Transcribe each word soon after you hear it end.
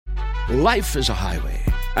Life is a highway,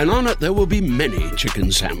 and on it there will be many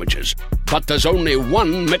chicken sandwiches. But there's only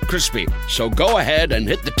one McCrispy. So go ahead and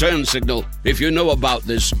hit the turn signal if you know about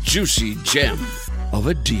this juicy gem of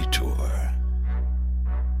a detour.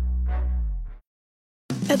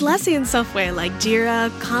 Atlassian software like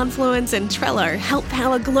Jira, Confluence and Trello help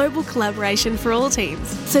power global collaboration for all teams,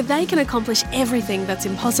 so they can accomplish everything that's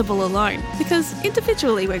impossible alone. Because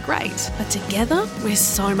individually we're great, but together we're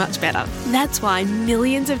so much better. That's why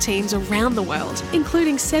millions of teams around the world,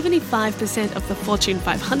 including 75% of the Fortune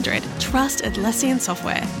 500, trust Atlassian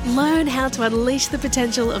software. Learn how to unleash the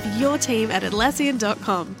potential of your team at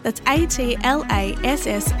Atlassian.com. That's Atlassian.com.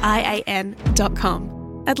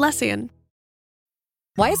 Atlassian.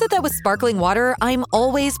 Why is it that with sparkling water, I'm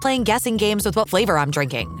always playing guessing games with what flavor I'm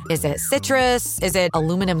drinking? Is it citrus? Is it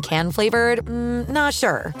aluminum can flavored? Not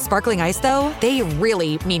sure. Sparkling ice, though, they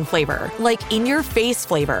really mean flavor. Like in-your-face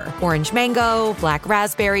flavor. Orange mango, black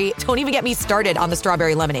raspberry. Don't even get me started on the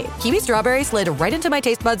strawberry lemonade. Kiwi Strawberry slid right into my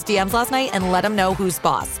taste buds DMs last night and let them know who's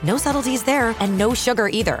boss. No subtleties there, and no sugar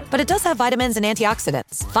either. But it does have vitamins and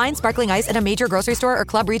antioxidants. Find sparkling ice at a major grocery store or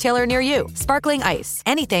club retailer near you. Sparkling ice.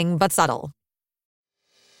 Anything but subtle.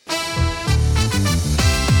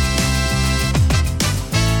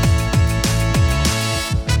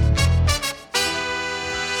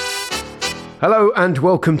 Hello and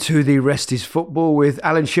welcome to The Rest is Football with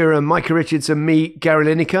Alan Shearer, Micah Richards and me, Gary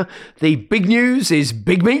Lineker. The big news is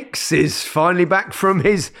Big Meeks is finally back from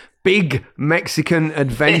his big Mexican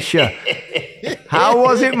adventure. How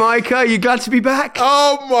was it, Micah? Are you glad to be back?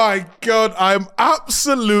 Oh my God, I'm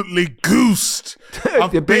absolutely goosed. A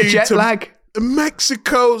bit of jet lag.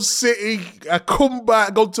 Mexico City, I come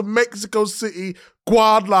back, go to Mexico City,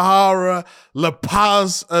 Guadalajara, La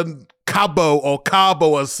Paz, and Cabo, or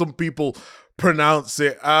Cabo as some people pronounce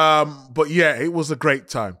it. But yeah, it was a great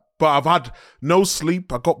time. But I've had no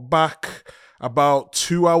sleep. I got back about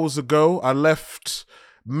 2 hours ago. I left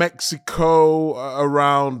Mexico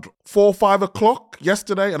around 4 or 5 o'clock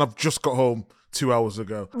yesterday, and I've just got home 2 hours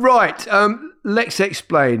ago. Right, let's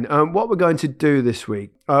explain what we're going to do this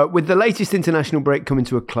week. With the latest international break coming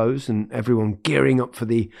to a close and everyone gearing up for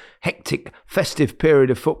the hectic festive period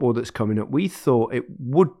of football that's coming up, we thought it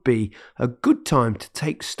would be a good time to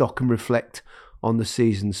take stock and reflect on the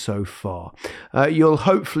season so far. You'll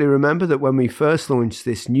hopefully remember that when we first launched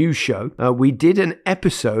this new show, we did an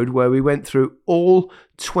episode where we went through all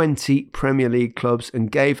 20 Premier League clubs and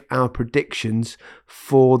gave our predictions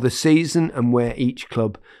for the season and where each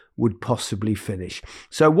club would possibly finish.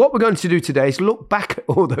 So what we're going to do today is look back at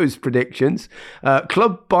all those predictions,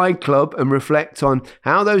 club by club, and reflect on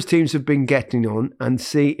how those teams have been getting on and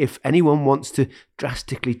see if anyone wants to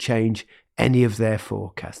drastically change any of their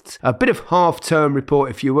forecasts. A bit of half-term report,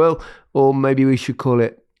 if you will, or maybe we should call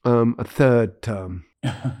it a third term.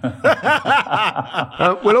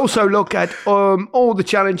 We'll also look at all the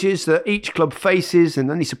challenges that each club faces and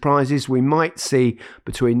any surprises we might see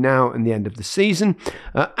between now and the end of the season.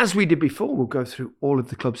 As we did before, we'll go through all of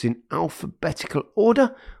the clubs in alphabetical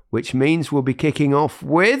order, which means we'll be kicking off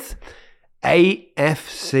with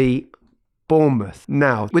AFC Bournemouth.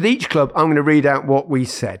 Now, with each club, I'm going to read out what we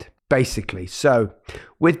said. Basically. So,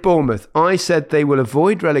 with Bournemouth, I said they will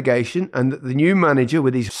avoid relegation and that the new manager,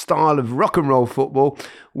 with his style of rock and roll football,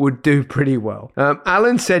 would do pretty well.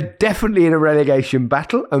 Alan said definitely in a relegation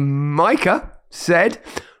battle, and Micah said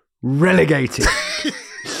relegated.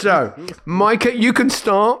 So, Micah, you can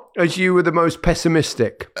start as you were the most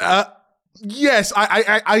pessimistic. Yes,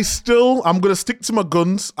 I'm going to stick to my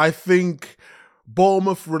guns. I think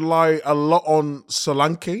Bournemouth rely a lot on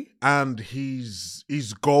Solanke and his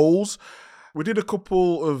goals. We did a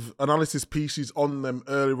couple of analysis pieces on them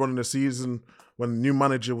earlier on in the season when the new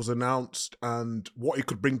manager was announced and what he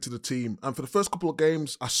could bring to the team. And for the first couple of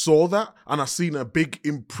games, I saw that and I've seen a big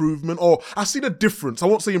improvement, or I've seen a difference. I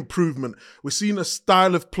won't say improvement. We've seen a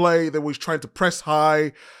style of play that was trying to press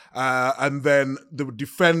high and then they would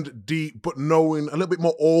defend deep, but knowing a little bit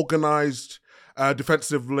more organised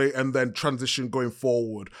defensively and then transition going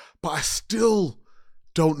forward. But I still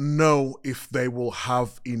don't know if they will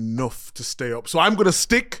have enough to stay up. So I'm going to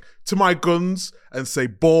stick to my guns and say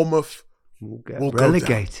Bournemouth will get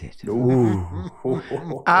relegated. Ooh.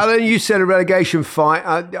 Alan, you said a relegation fight,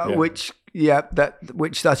 which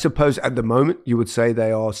I suppose at the moment you would say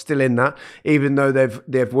they are still in that, even though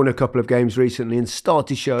they've won a couple of games recently and start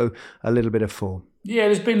to show a little bit of form. Yeah,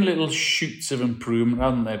 there's been little shoots of improvement,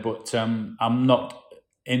 haven't there? But I'm not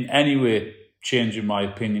in any way changing my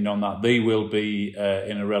opinion on that. They will be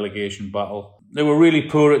in a relegation battle. They were really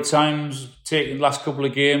poor at times, taking the last couple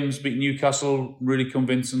of games, beat Newcastle really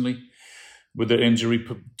convincingly with their injury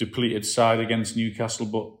depleted side against Newcastle.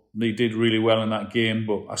 But they did really well in that game.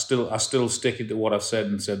 But I still stick to what I said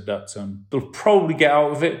and said that they'll probably get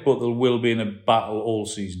out of it, but they will be in a battle all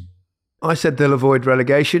season. I said they'll avoid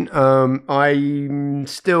relegation. I'm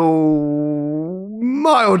still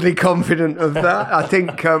mildly confident of that. I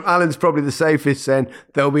think Alan's probably the safest saying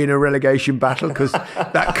they'll be in a relegation battle because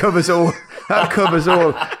that covers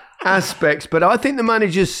all aspects. But I think the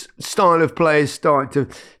manager's style of play is starting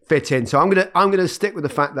to fit in. So I'm gonna stick with the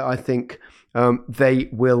fact that I think they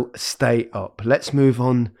will stay up. Let's move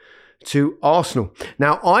on to Arsenal.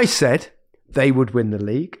 Now, I said they would win the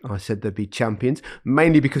league. I said they'd be champions,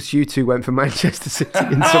 mainly because you two went for Manchester City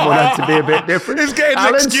and someone had to be a bit different. He's getting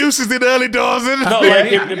excuses in early doors, isn't it? Not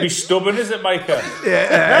like him to be stubborn, is it, Micah?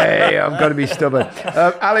 Yeah, I'm going to be stubborn.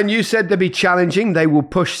 Alan, you said they'd be challenging. They will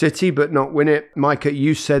push City, but not win it. Micah,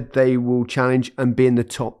 you said they will challenge and be in the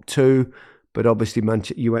top two, but obviously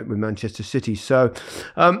you went with Manchester City. So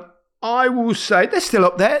I will say they're still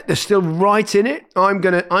up there. They're still right in it. I'm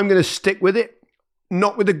gonna stick with it.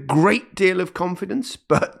 Not with a great deal of confidence,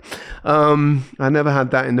 but I never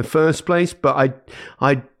had that in the first place. But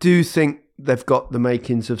I do think they've got the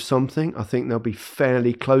makings of something. I think they'll be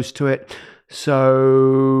fairly close to it.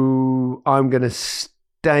 So I'm going to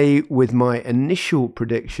stay with my initial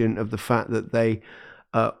prediction of the fact that they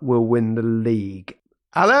will win the league.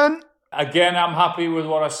 Alan? Again, I'm happy with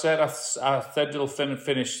what I said. I said they'll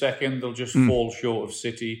finish second. They'll just fall short of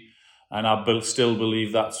City. And I still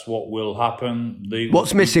believe that's what will happen.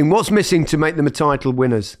 What's missing? What's missing to make them a title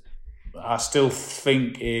winners? I still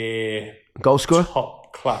think a goal scorer,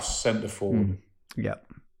 top class centre forward. Yeah,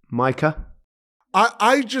 Micah.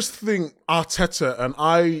 I just think Arteta, and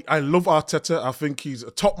I love Arteta. I think he's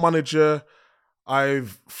a top manager.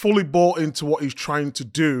 I've fully bought into what he's trying to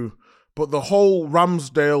do. But the whole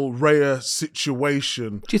Ramsdale-Raya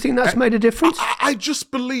situation... Do you think that's made a difference? I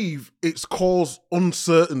just believe it's caused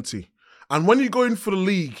uncertainty. And when you go in for the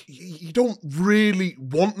league, you don't really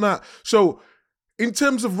want that. So, in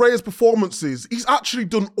terms of Raya's performances, he's actually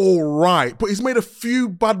done all right, but he's made a few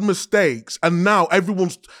bad mistakes, and now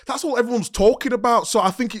that's all everyone's talking about. So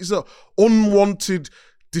I think it's an unwanted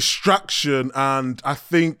distraction, and I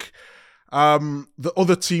think the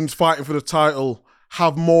other teams fighting for the title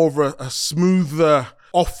have more of a smoother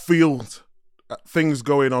off-field things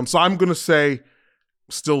going on. So I'm going to say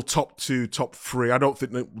still top two, top three. I don't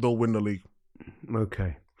think they'll win the league.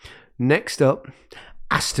 Okay. Next up,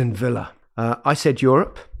 Aston Villa. I said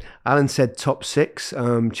Europe. Alan said top six,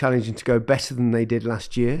 challenging to go better than they did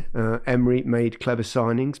last year. Emery made clever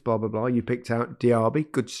signings, blah, blah, blah. You picked out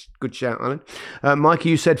Diaby. Good shout, Alan. Mikey,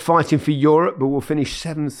 you said fighting for Europe, but we'll finish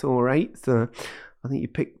 7th or 8th. I think you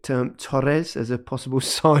picked Torres as a possible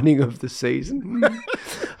signing of the season.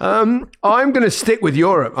 I'm going to stick with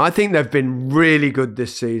Europe. I think they've been really good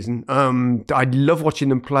this season. I love watching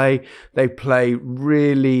them play. They play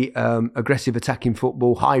really aggressive attacking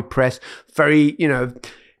football, high press, very,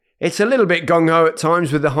 it's a little bit gung-ho at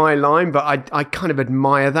times with the high line, but I kind of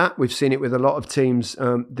admire that. We've seen it with a lot of teams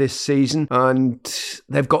this season, and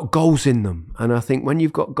they've got goals in them. And I think when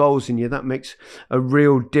you've got goals in you, that makes a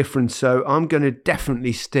real difference. So I'm going to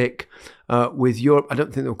definitely stick with Europe. I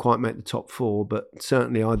don't think they'll quite make the top four, but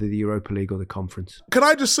certainly either the Europa League or the Conference. Can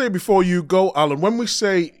I just say before you go, Alan, when we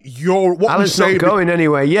say Europe... Alan's not going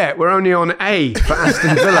anywhere yet. We're only on A for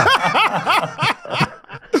Aston Villa.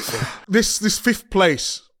 This fifth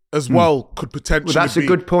place... as well could potentially that's be a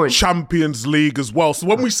good point. Champions League as well. So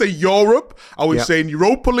when we say Europe, are we saying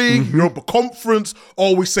Europa League, Europa Conference, or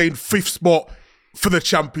are we saying fifth spot for the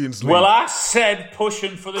Champions League? Well, I said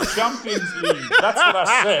pushing for the Champions League. That's what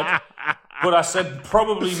I said. But I said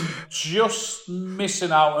probably just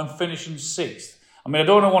missing out and finishing 6th. I mean, I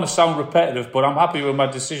don't want to sound repetitive, but I'm happy with my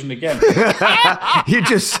decision again. You're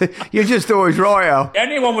just always right, Al.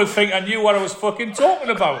 Anyone would think I knew what I was fucking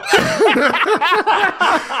talking about.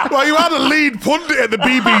 Well, you had a lead pundit at the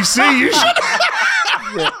BBC. You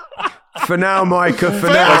should... For now, Micah, for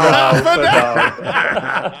now.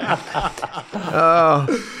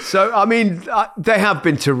 So, I mean, they have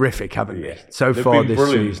been terrific, haven't they, so far this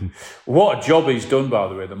season? What a job he's done, by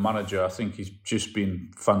the way, the manager. I think he's just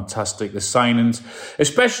been fantastic. The signings,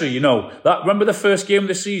 especially, remember the first game of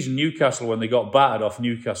the season, Newcastle, when they got battered off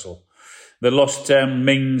Newcastle? They lost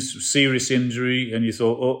Mings, serious injury, and you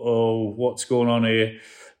thought, what's going on here?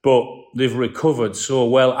 But they've recovered so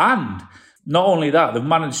well, and... not only that, they've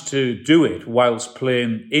managed to do it whilst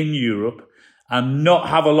playing in Europe and not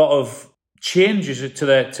have a lot of changes to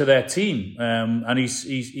their team. And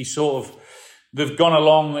he's sort of, they've gone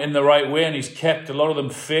along in the right way, and he's kept a lot of them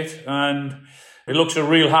fit, and it looks a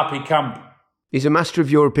real happy camp. He's a master of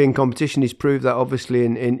European competition. He's proved that, obviously,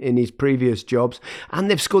 in his previous jobs. And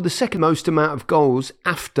they've scored the second most amount of goals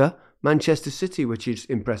after Manchester City, which is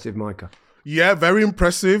impressive, Micah. Yeah, very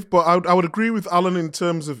impressive. But I would agree with Alan in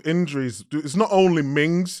terms of injuries. It's not only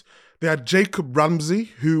Mings. They had Jacob Ramsey,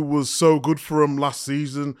 who was so good for them last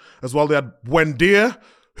season, as well. They had Buendia,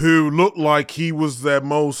 who looked like he was their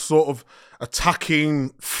most sort of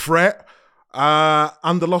attacking threat.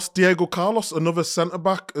 And they lost Diego Carlos, another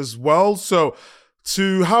centre-back as well. So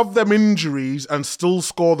to have them injuries and still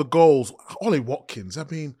score the goals, Ollie Watkins, I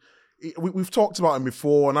mean, we've talked about him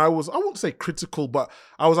before, and I won't say critical, but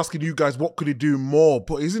I was asking you guys, what could he do more?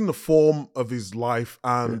 But he's in the form of his life,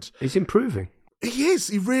 and he's improving. He is.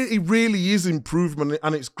 He really is improvement,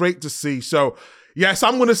 and it's great to see. So, yes,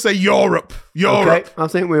 I'm going to say Europe. Okay, I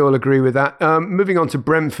think we all agree with that. Moving on to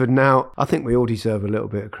Brentford now. I think we all deserve a little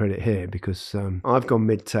bit of credit here because I've gone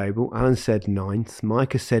mid-table. Alan said 9th.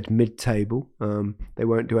 Micah said mid-table. They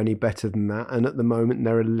won't do any better than that. And at the moment,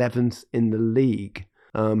 they're 11th in the league.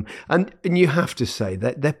 And you have to say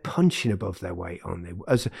that they're punching above their weight, aren't they?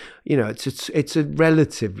 As you know, it's a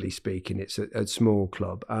relatively speaking, it's a small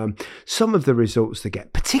club. Some of the results they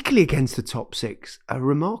get, particularly against the top 6, are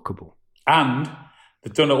remarkable. And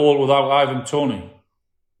they've done it all without Ivan Toney.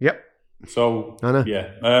 Yep. So I know.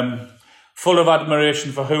 Yeah, full of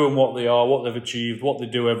admiration for who and what they are, what they've achieved, what they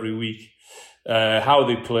do every week. How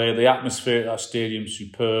they play, the atmosphere at that stadium's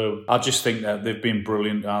superb. I just think that they've been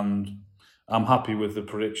brilliant, and I'm happy with the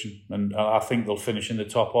prediction, and I think they'll finish in the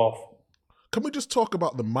top half. Can we just talk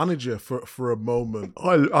about the manager for a moment?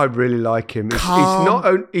 I really like him.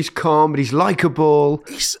 He's calm, but he's likeable.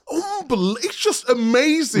 He's unbelievable. It's just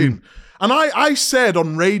amazing. And I said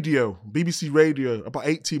on radio, BBC Radio, about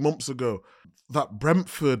 18 months ago, that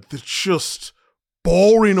Brentford, they're just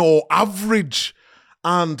boring or average.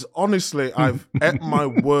 And honestly, I've ate my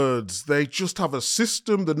words. They just have a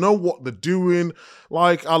system. They know what they're doing.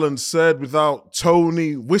 Like Alan said, without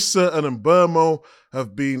Tony, Wissa and Mbeumo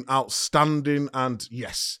have been outstanding. And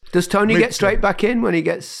yes. Does Tony get straight back in when he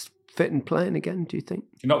gets fit and playing again, do you think?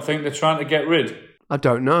 Do you not think they're trying to get rid? I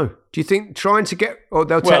don't know. Do you think trying to get... Or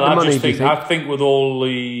they'll take the money, do you think? I think with all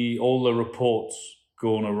the reports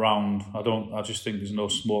going around, I just think there's no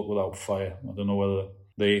smoke without fire. I don't know whether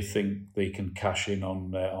they think they can cash in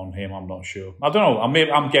on him. I'm not sure. I don't know.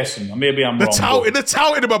 I'm guessing. Maybe I'm wrong. They're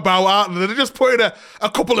touting him about, aren't they? They're just putting a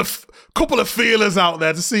couple of feelers out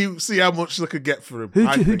there to see how much they could get for him.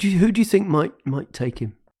 Who do you think might take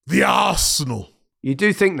him? The Arsenal. You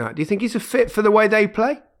do think that? Do you think he's a fit for the way they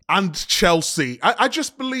play? And Chelsea. I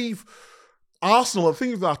just believe Arsenal, I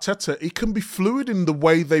think with Arteta, he can be fluid in the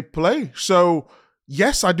way they play. So,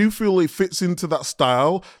 yes, I do feel he fits into that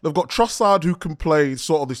style. They've got Trossard who can play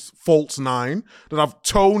sort of this false 9. Then have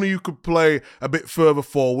Tony who could play a bit further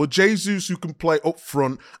forward. Jesus who can play up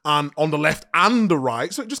front and on the left and the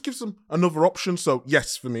right. So it just gives them another option. So,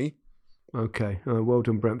 yes, for me. Okay, well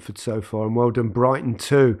done Brentford so far, and well done Brighton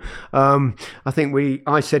too. I think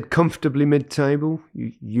I said comfortably mid-table.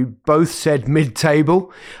 You both said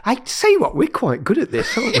mid-table. I say what, we're quite good at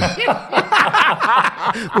this, aren't we?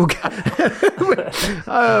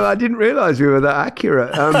 I didn't realise we were that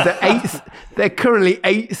accurate. They're currently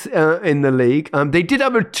 8th in the league. They did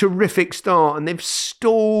have a terrific start, and they've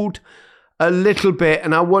stalled a little bit,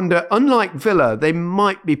 and I wonder, unlike Villa, they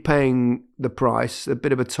might be paying the price, a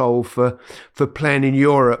bit of a toll for playing in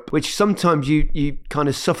Europe, which sometimes you kind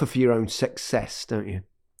of suffer for your own success, don't you?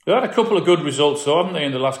 They had a couple of good results, though, haven't they,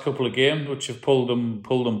 in the last couple of games, which have pulled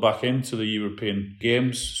them back into the European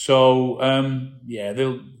games. So, yeah,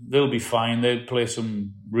 they'll be fine. They'll play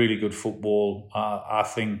some really good football. I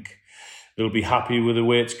think they'll be happy with the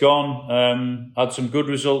way it's gone. Had some good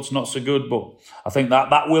results, not so good, but I think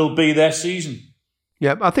that will be their season.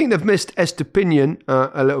 Yeah, I think they've missed Estepinian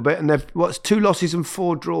a little bit, and they've 2 losses and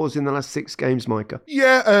 4 draws in the last 6 games, Micah.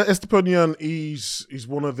 Yeah, Estepinian, he's he's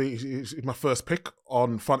my first pick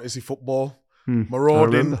on fantasy football.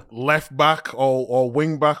 Marauding left back or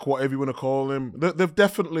wing back, whatever you want to call him. They've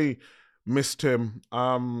definitely missed him.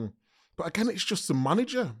 But again, it's just the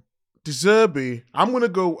manager. De Zerbi, I'm going to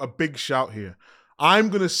go a big shout here. I'm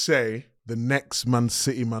going to say the next Man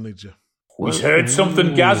City manager. He's heard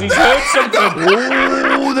something, Gaz. He's heard something.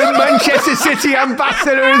 Oh, the Manchester City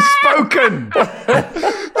ambassador has spoken.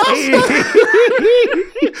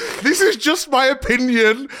 This is just my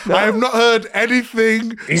opinion. No. I have not heard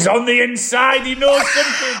anything. He's on the inside. He knows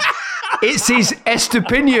something. It's his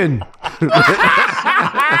Estepinian.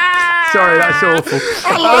 Sorry, that's awful.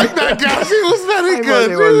 I like that, guys. It was very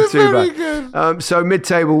good. It wasn't too very bad. good. So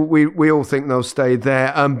mid-table, we all think they'll stay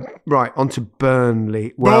there. Right, on to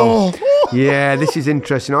Burnley. Well, yeah, this is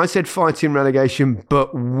interesting. I said fighting relegation,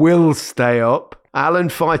 but will stay up. Alan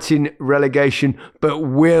fighting relegation, but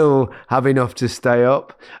will have enough to stay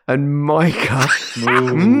up. And Micah,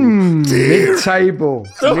 mid-table.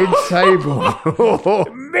 Mid-table,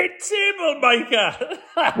 Micah.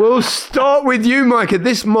 We'll start with you, Micah.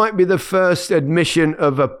 This might be the first admission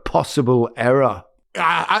of a possible error.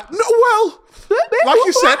 Like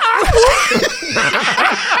you said.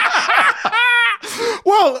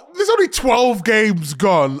 Well, there's only 12 games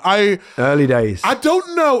gone. Early days. I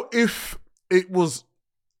don't know if it was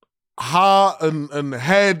heart and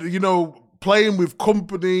head, playing with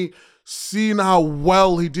company, seeing how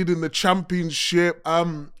well he did in the championship.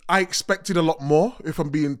 I expected a lot more, if I'm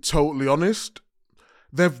being totally honest.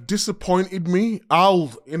 They've disappointed me.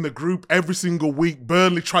 Al in the group every single week,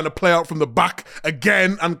 Burnley trying to play out from the back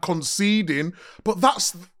again and conceding, but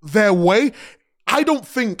that's their way. I don't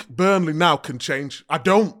think Burnley now can change. I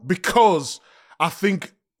don't, because I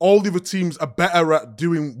think all the other teams are better at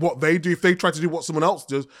doing what they do. If they try to do what someone else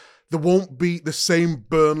does, they won't be the same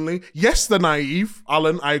Burnley. Yes, they're naive,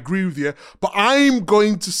 Alan, I agree with you, but I'm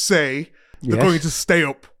going to say they're going to stay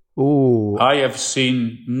up. Ooh. I have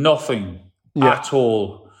seen nothing at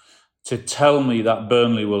all to tell me that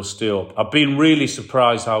Burnley will stay up. I've been really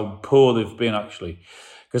surprised how poor they've been, actually.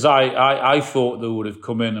 Because I thought they would have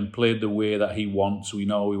come in and played the way that he wants. We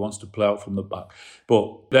know he wants to play out from the back.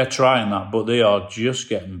 But they're trying that, but they are just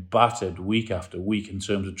getting battered week after week in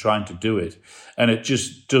terms of trying to do it. And it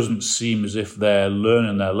just doesn't seem as if they're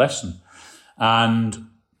learning their lesson. And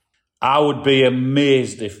I would be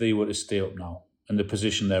amazed if they were to stay up now in the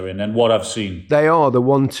position they're in and what I've seen. They are the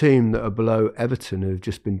one team that are below Everton, who've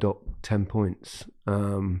just been docked 10 points,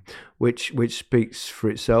 which speaks for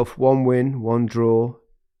itself. 1 win, 1 draw,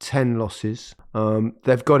 10 losses.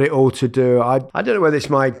 They've got it all to do. I don't know whether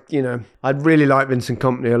it's I'd really like Vincent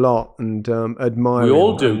Kompany a lot and admire him. We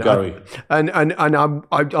all do, Gary. I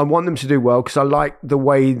want them to do well because I like the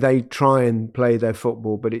way they try and play their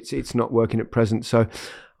football, but it's not working at present. So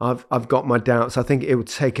I've got my doubts. I think it would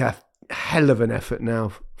take a hell of an effort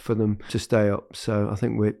now for them to stay up. So I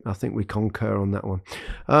think we concur on that one.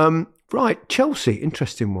 Right, Chelsea,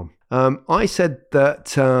 interesting one. I said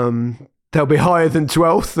that they'll be higher than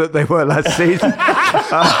 12th that they were last season.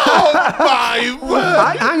 Oh my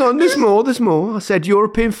word! Hang on, there's more. I said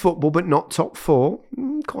European football, but not top 4.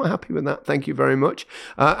 Quite happy with that. Thank you very much.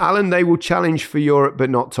 Alan, they will challenge for Europe, but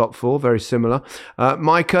not top 4. Very similar.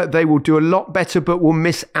 Micah, they will do a lot better, but will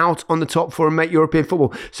miss out on the top 4 and make European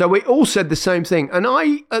football. So we all said the same thing. And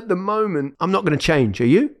at the moment, I'm not going to change. Are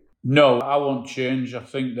you? No, I won't change. I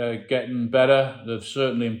think they're getting better. They've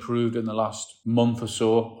certainly improved in the last month or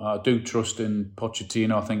so. I do trust in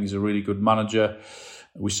Pochettino. I think he's a really good manager.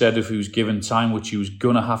 We said if he was given time, which he was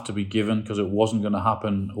going to have to be given because it wasn't going to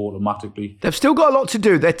happen automatically. They've still got a lot to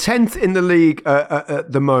do. They're 10th in the league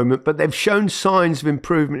at the moment, but they've shown signs of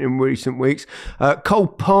improvement in recent weeks. Cole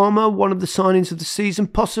Palmer, one of the signings of the season,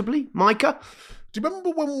 possibly. Micah? Do you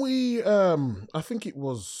remember when we, I think it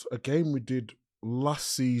was a game we did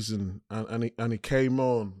last season and he came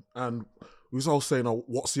on and we was all saying,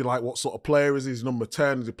 what's he like? What sort of player is he? He's number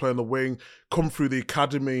 10. Is he playing the wing? Come through the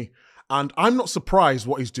academy. And I'm not surprised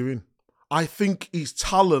what he's doing. I think his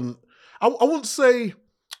talent, I wouldn't say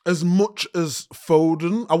as much as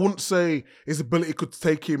Foden. I wouldn't say his ability could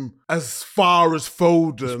take him as far as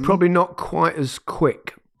Foden. It's probably not quite as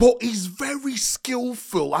quick. But he's very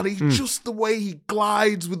skillful and he's just the way he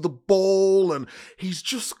glides with the ball and he's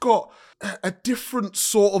just got a different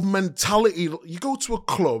sort of mentality. You go to a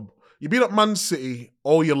club, you've been at Man City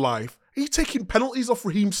all your life, he's taking penalties off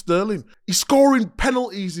Raheem Sterling. He's scoring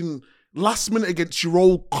penalties in last minute against your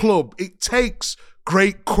old club. It takes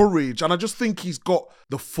great courage and I just think he's got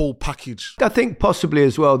the full package. I think possibly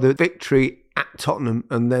as well the victory at Tottenham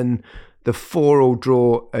and then the 4-4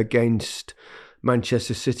 draw against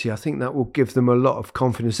Manchester City, I think that will give them a lot of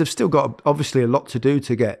confidence. They've still got obviously a lot to do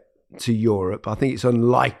to get to Europe. I think it's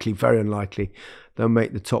unlikely, very unlikely, they'll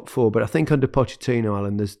make the top 4. But I think under Pochettino,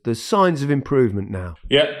 Alan, there's signs of improvement now.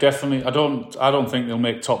 Yeah, definitely. I don't think they'll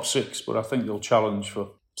make top 6, but I think they'll challenge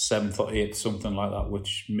for 7th or 8th, something like that,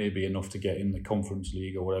 which may be enough to get in the Conference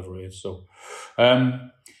League or whatever it is. So,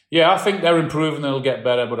 I think they're improving. They'll get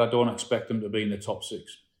better, but I don't expect them to be in the top 6.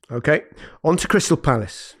 Okay, on to Crystal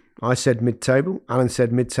Palace. I said mid-table, Alan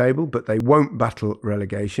said mid-table, but they won't battle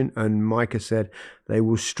relegation. And Micah said they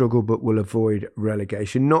will struggle but will avoid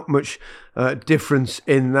relegation. Not much difference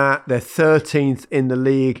in that. They're 13th in the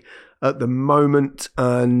league at the moment,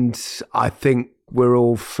 and I think we're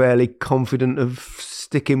all fairly confident of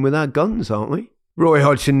sticking with our guns, aren't we? Roy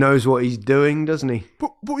Hodgson knows what he's doing, doesn't he?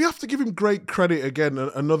 But we have to give him great credit again.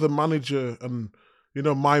 Another manager, and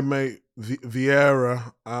my mate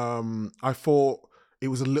Vieira. I thought it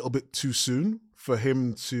was a little bit too soon for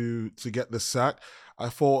him to get the sack. I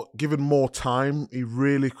thought, given more time, he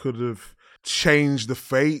really could have changed the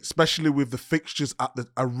fate, especially with the fixtures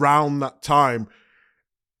around that time.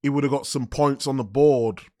 He would have got some points on the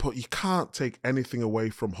board, but you can't take anything away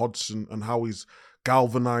from Hodgson and how he's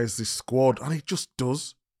galvanised this squad, and he just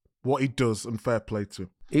does what he does, and fair play to him.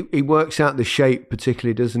 He works out the shape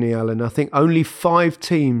particularly, doesn't he, Alan? I think only 5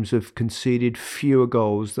 teams have conceded fewer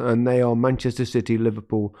goals, and they are Manchester City,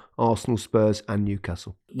 Liverpool, Arsenal, Spurs and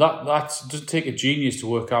Newcastle. That doesn't take a genius to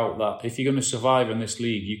work out that if you're going to survive in this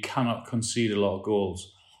league, you cannot concede a lot of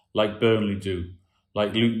goals like Burnley do,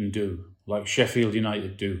 like Luton do, like Sheffield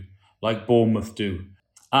United do, like Bournemouth do.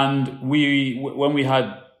 And when we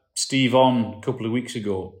had Steve on a couple of weeks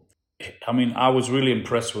ago, I mean, I was really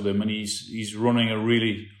impressed with him, and he's running a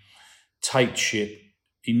really tight ship.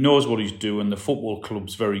 He knows what he's doing. The football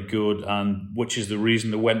club's very good, and which is the reason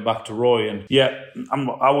they went back to Roy. And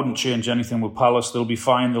I wouldn't change anything with Palace. They'll be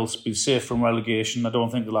fine. They'll be safe from relegation. I don't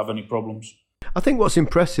think they'll have any problems. I think what's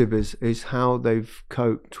impressive is how they've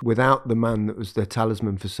coped without the man that was their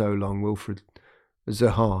talisman for so long, Wilfried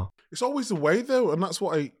Zaha. It's always the way, though, and that's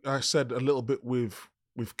what I said a little bit with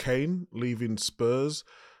Kane leaving Spurs.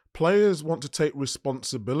 Players want to take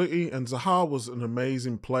responsibility, and Zaha was an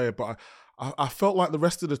amazing player, but I felt like the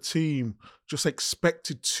rest of the team just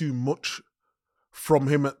expected too much from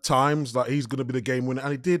him at times, that he's going to be the game winner,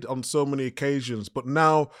 and he did on so many occasions. But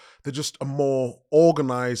now they're just a more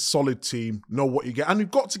organised, solid team, know what you get. And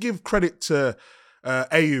you've got to give credit to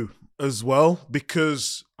Ayew as well,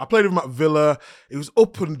 because I played with him at Villa. He was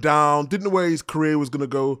up and down, didn't know where his career was going to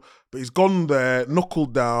go, but he's gone there,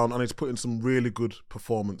 knuckled down, and he's put in some really good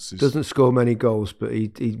performances. Doesn't score many goals, but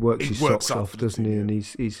he works his socks off, doesn't he? And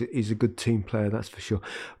he's a good team player, that's for sure.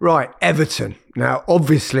 Right, Everton. Now,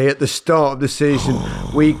 obviously, at the start of the season,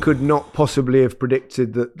 we could not possibly have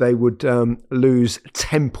predicted that they would lose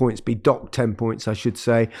 10 points, be docked 10 points, I should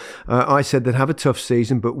say. I said they'd have a tough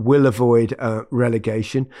season, but will avoid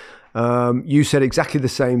relegation. You said exactly the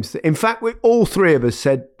same. In fact, all three of us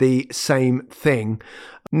said the same thing.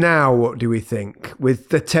 Now, what do we think? With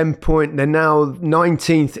the 10 point, they're now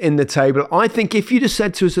 19th in the table. I think if you'd have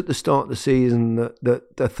said to us at the start of the season that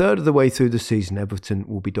a third of the way through the season, Everton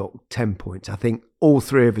will be docked 10 points, I think all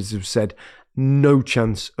three of us have said no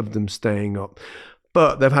chance of them staying up.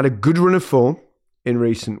 But they've had a good run of form in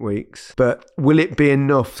recent weeks. But will it be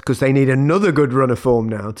enough? Because they need another good run of form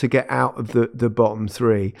now to get out of the bottom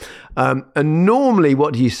three. And normally,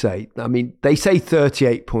 what do you say? I mean, they say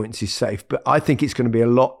 38 points is safe, but I think it's going to be a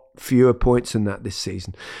lot fewer points than that this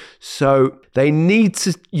season. So they need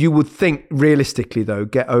to, you would think, realistically though,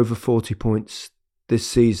 get over 40 points this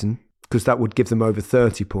season, because that would give them over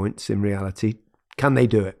 30 points in reality. Can they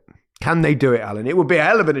do it? Can they do it, Alan? It would be a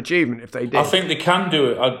hell of an achievement if they did. I think they can do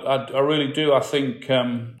it. I really do. I think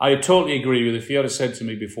I totally agree with it. If you had said to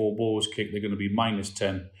me before ball was kicked, they're going to be minus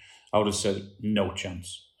 10, I would have said no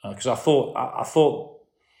chance. Because I thought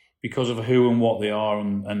because of who and what they are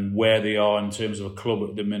and where they are in terms of a club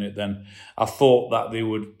at the minute, then I thought that they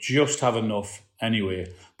would just have enough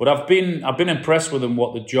anyway. But I've been impressed with them,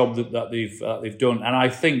 what the job that they've done, and I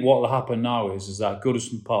think what will happen now is that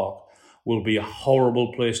Goodison Park will be a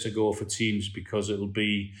horrible place to go for teams, because it'll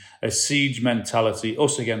be a siege mentality,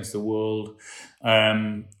 us against the world.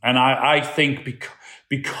 And I think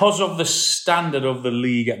because of the standard of the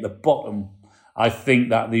league at the bottom, I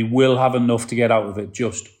think that they will have enough to get out of it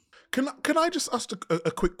just. Can I just ask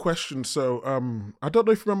a quick question? So I don't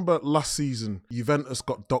know if you remember last season, Juventus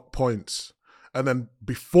got docked points. And then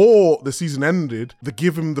before the season ended, they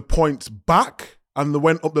give him the points back. And they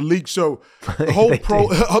went up the league. So the whole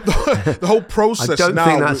the whole process now. I don't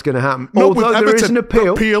think that's going to happen. Although there is an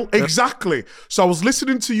appeal. Exactly. So I was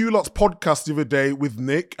listening to you lot's podcast the other day with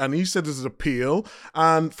Nick, and he said there's an appeal.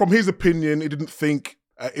 And from his opinion, he didn't think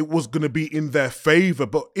it was going to be in their favour.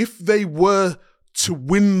 But if they were to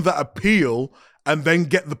win that appeal and then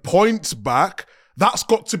get the points back, that's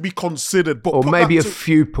got to be considered, but or maybe a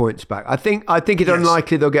few points back. I think it's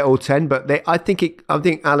unlikely they'll get all 10, but I think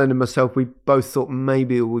Alan and myself, we both thought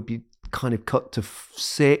maybe it would be kind of cut to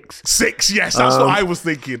 6. 6, yes, that's what I was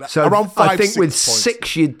thinking. So around 5, I think 6 with points.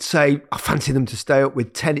 6, you'd say I fancy them to stay up.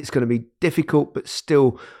 With 10, it's going to be difficult, but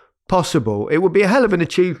still possible. It would be a hell of an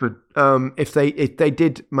achievement if they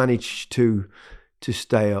did manage to to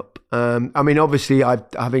stay up. I mean, obviously,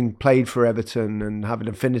 having played for Everton and having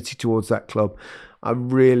affinity towards that club, I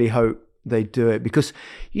really hope they do it, because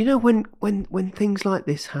when things like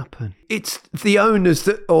this happen, it's the owners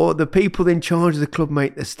or the people in charge of the club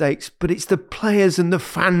make mistakes, but it's the players and the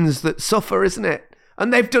fans that suffer, isn't it?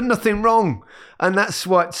 And they've done nothing wrong, and that's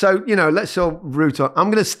what. So let's all root on.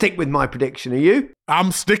 I'm going to stick with my prediction. Are you?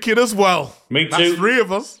 I'm sticking as well. Me too. That's 3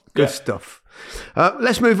 of us. Good stuff.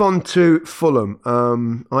 Let's move on to Fulham.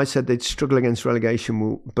 I said they'd struggle against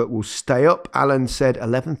relegation, but will stay up. Alan said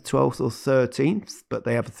 11th, 12th or 13th, but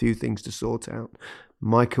they have a few things to sort out.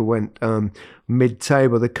 Micah went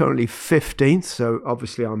mid-table. They're currently 15th, so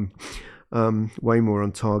obviously I'm way more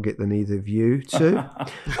on target than either of you two.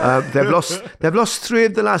 They've lost 3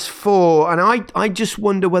 of the last 4, and I just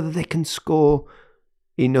wonder whether they can score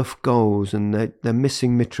enough goals, and they're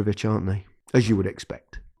missing Mitrovic, aren't they? As you would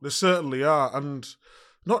expect. They certainly are. And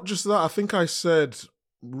not just that, I think I said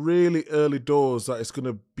really early doors that it's going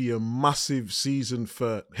to be a massive season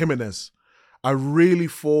for Jimenez. I really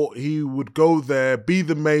thought he would go there, be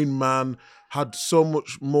the main man, had so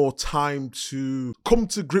much more time to come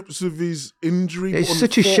to grips with his injury. It's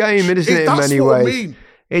such a shame, isn't it, in many ways? I mean.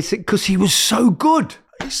 It's because he was so good.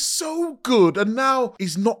 He's so good. And now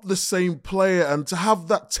he's not the same player. And to have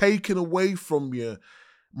that taken away from you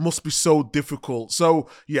must be so difficult. So,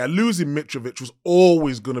 yeah, losing Mitrovic was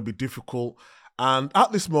always going to be difficult. And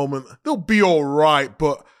at this moment, they'll be all right,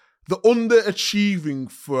 but they're underachieving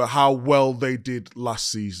for how well they did last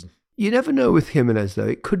season. You never know with Jimenez, though.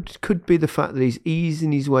 It could be the fact that he's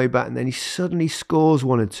easing his way back and then he suddenly scores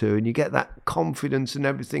 1 or 2 and you get that confidence and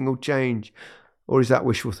everything will change. Or is that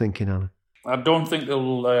wishful thinking, Alan? I don't think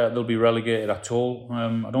they'll be relegated at all.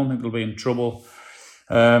 I don't think they'll be in trouble.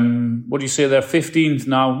 What do you say? They're 15th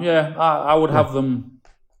now. Yeah, I would have them,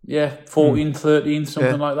 14th, 13th,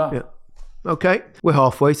 something like that. Yeah. Okay, we're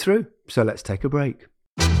halfway through, so let's take a break.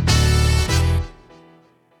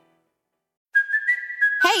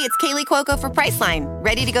 Hey, it's Kaylee Cuoco for Priceline.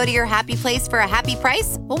 Ready to go to your happy place for a happy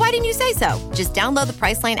price? Well, why didn't you say so? Just download the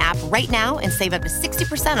Priceline app right now and save up to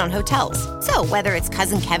 60% on hotels. So whether it's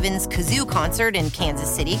Cousin Kevin's Kazoo Concert in Kansas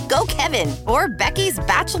City, go Kevin, or Becky's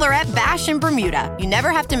Bachelorette Bash in Bermuda, you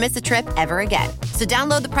never have to miss a trip ever again. So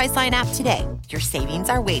download the Priceline app today. Your savings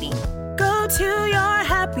are waiting. Go to your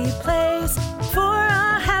happy place for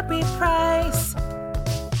a happy price.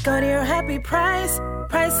 Go to your happy price,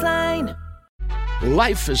 Priceline.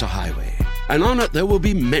 Life is a highway, and on it there will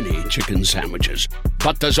be many chicken sandwiches.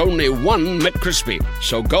 But there's only one McCrispy.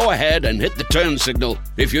 So go ahead and hit the turn signal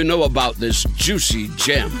if you know about this juicy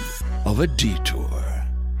gem of a detour.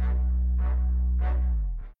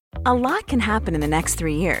 A lot can happen in the next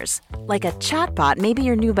 3 years. Like a chatbot may be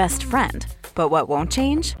your new best friend. But what won't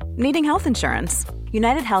change? Needing health insurance.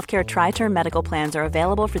 United Healthcare Tri-Term Medical Plans are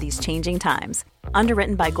available for these changing times.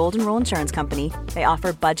 Underwritten by Golden Rule Insurance Company, they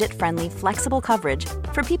offer budget-friendly, flexible coverage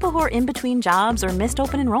for people who are in between jobs or missed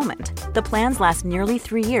open enrollment. The plans last nearly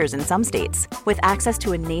 3 years in some states, with access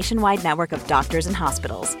to a nationwide network of doctors and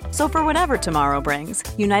hospitals. So for whatever tomorrow brings,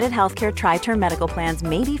 United Healthcare Tri-Term Medical Plans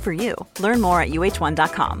may be for you. Learn more at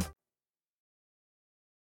uh1.com.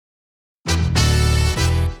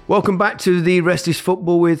 Welcome back to the Rest is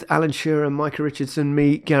Football with Alan Shearer and Micah Richardson,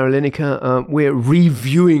 me, Gary Lineker. We're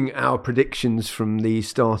reviewing our predictions from the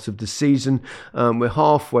start of the season. We're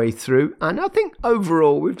halfway through, and I think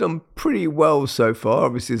overall we've done pretty well so far.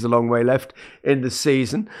 Obviously, there's a long way left in the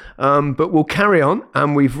season, but we'll carry on,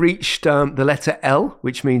 and we've reached the letter L,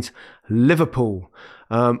 which means Liverpool.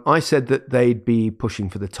 I said that they'd be pushing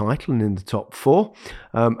for the title and in the top 4.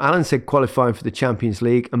 Alan said qualifying for the Champions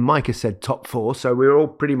League, and Micah said top 4, so we were all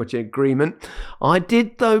pretty much in agreement. I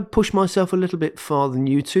did, though, push myself a little bit farther than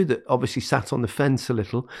you two, that obviously sat on the fence a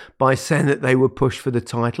little, by saying that they would push for the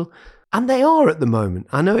title. And they are at the moment.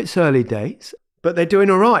 I know it's early days, but they're doing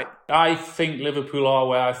all right. I think Liverpool are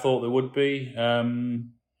where I thought they would be.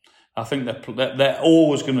 I think they're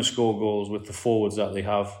always going to score goals with the forwards that they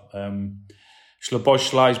have.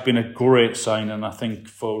 Szoboszlai's been a great signing, I think,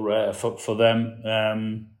 for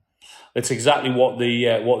them. It's exactly what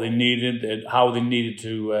they needed, how they needed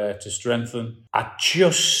to strengthen. I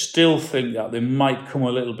just still think that they might come a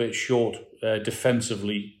little bit short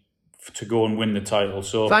defensively to go and win the title.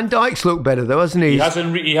 So Van Dijk's looked better though, hasn't he? He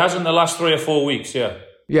hasn't the last 3 or 4 weeks.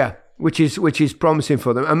 Yeah, which is promising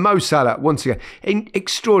for them. And Mo Salah, once again,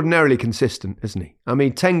 extraordinarily consistent, isn't he? I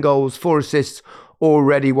mean, 10 goals, 4 assists.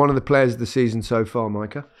 already one of the players of the season so far,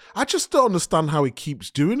 Micah. I just don't understand how he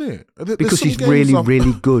keeps doing it. Because he's really,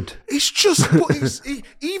 really good. It's just,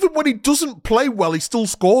 even when he doesn't play well, he still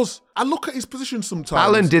scores. I look at his position sometimes.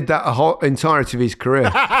 Alan did that the whole entirety of his career.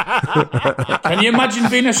 Can you imagine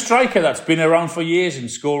being a striker that's been around for years and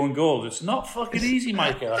scoring goals? It's not fucking easy,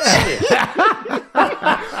 Micah. I tell you.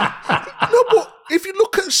 No, but if you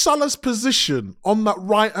look at Salah's position on that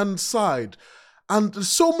right-hand side, and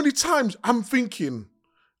so many times I'm thinking,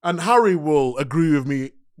 and Harry will agree with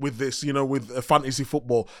me with this, with fantasy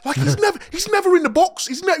football. Like he's never in the box.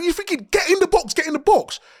 You're thinking, get in the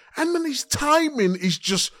box. And then his timing is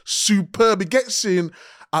just superb. He gets in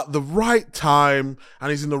at the right time and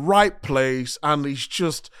he's in the right place. And he's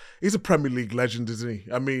a Premier League legend, isn't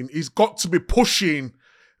he? I mean, he's got to be pushing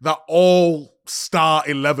that all-star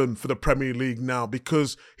 11 for the Premier League now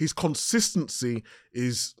because his consistency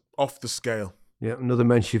is off the scale. Yeah, another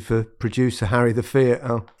mention for producer Harry the Fiat.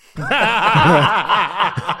 Oh.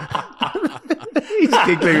 He's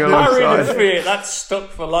giggling alongside. Harry the Fiat, that's stuck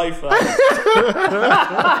for life.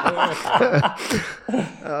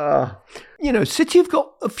 City have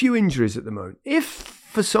got a few injuries at the moment. If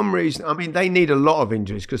for some reason, they need a lot of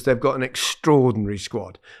injuries because they've got an extraordinary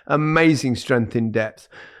squad, amazing strength in depth.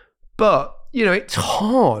 But, it's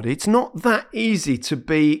hard. It's not that easy to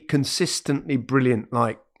be consistently brilliant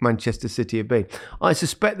like Manchester City have been. I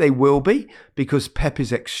suspect they will be because Pep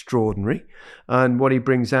is extraordinary and what he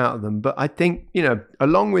brings out of them. But I think,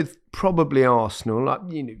 along with probably Arsenal,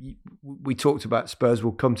 we talked about Spurs,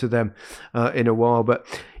 we'll come to them in a while. But,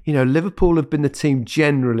 Liverpool have been the team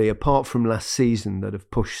generally, apart from last season, that have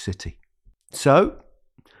pushed City. So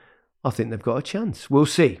I think they've got a chance. We'll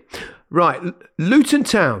see. Right, Luton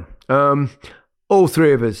Town. All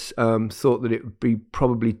three of us thought that it would be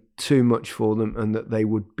probably too much for them and that they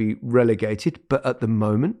would be relegated. But at the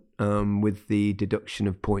moment, with the deduction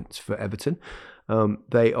of points for Everton,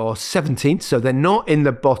 they are 17th, so they're not in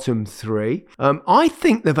the bottom three. I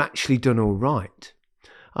think they've actually done all right.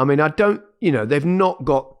 they've not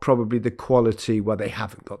got probably the quality, they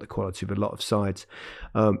haven't got the quality of a lot of sides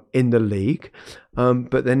in the league,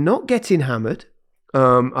 but they're not getting hammered.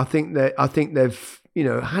 I think they've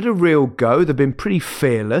had a real go. They've been pretty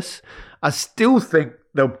fearless. I still think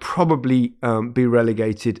they'll probably be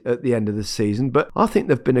relegated at the end of the season, but I think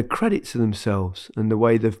they've been a credit to themselves and the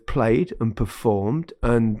way they've played and performed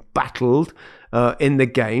and battled in the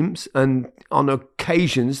games, and on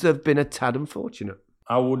occasions they've been a tad unfortunate.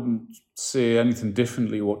 I wouldn't say anything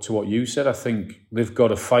differently to what you said. I think they've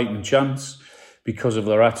got a fighting chance because of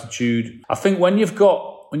their attitude. I think when you've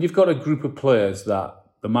got a group of players that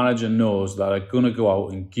the manager knows that are going to go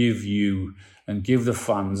out and give you and give the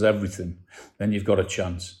fans everything, then you've got a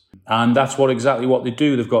chance. And that's exactly what they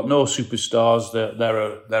do. They've got no superstars.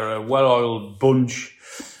 They're a well-oiled bunch.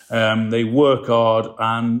 They work hard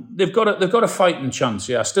and they've got a fighting chance.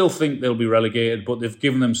 Yeah, I still think they'll be relegated, but they've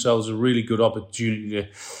given themselves a really good opportunity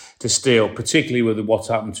to stay up, particularly with what's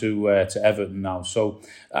happened to Everton now. So,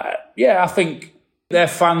 I think their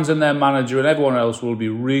fans and their manager and everyone else will be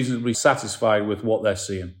reasonably satisfied with what they're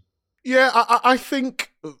seeing. Yeah, I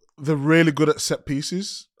think they're really good at set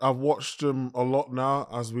pieces. I've watched them a lot now,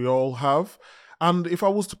 as we all have. And if I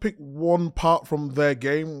was to pick one part from their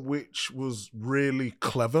game, which was really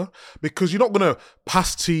clever, because you're not going to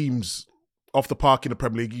pass teams off the park in the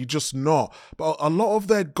Premier League, you're just not. But a lot of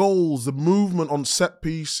their goals, the movement on set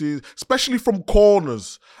pieces, especially from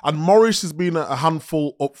corners, and Morris has been a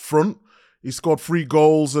handful up front. He scored 3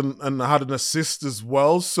 goals and had an assist as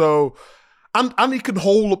well. So, and he can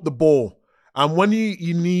hold up the ball. And when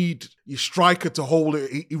you need your striker to hold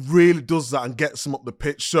it, he really does that and gets them up the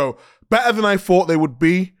pitch. So better than I thought they would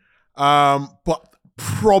be, but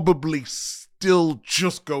probably still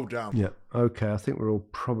just go down. Yeah, okay. I think we're all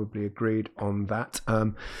probably agreed on that.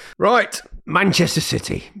 Right, Manchester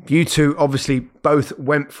City. You two obviously both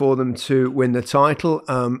went for them to win the title.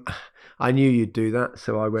 I knew you'd do that,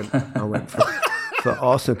 so I went for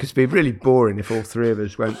Arsenal, because it'd be really boring if all three of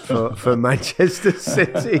us went for Manchester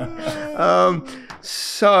City.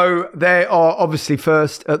 So they are obviously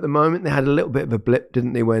first at the moment. They had a little bit of a blip,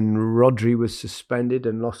 didn't they, when Rodri was suspended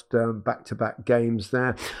and lost back-to-back games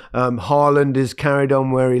there. Haaland has carried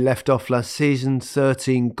on where he left off last season,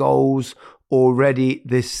 13 goals already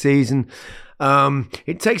this season.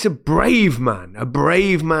 It takes a brave man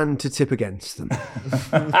to tip against them.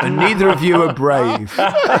 And neither of you are brave.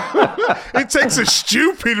 It takes a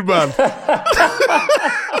stupid man.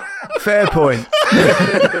 Fair point.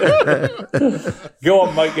 Go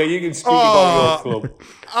on, Micah, you can speak about your club.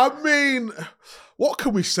 I mean, what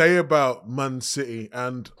can we say about Man City?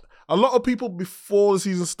 And a lot of people before the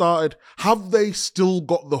season started, have they still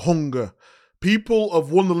got the hunger? People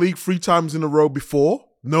have won the league 3 times in a row before.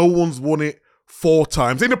 No one's won it 4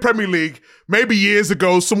 times. In the Premier League, maybe years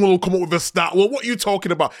ago, someone will come up with a stat. Well, what are you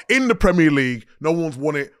talking about? In the Premier League, no one's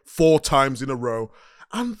won it 4 times in a row.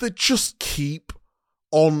 And they just keep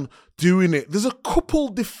on doing it. There's a couple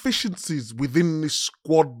deficiencies within this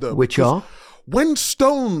squad, though. Which are? When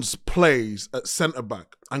Stones plays at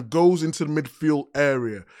centre-back and goes into the midfield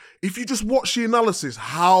area, if you just watch the analysis,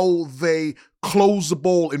 how they close the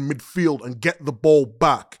ball in midfield and get the ball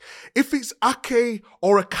back. If it's Ake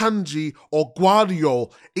or Akanji or Guardiola,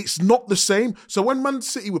 it's not the same. So when Man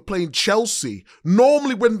City were playing Chelsea,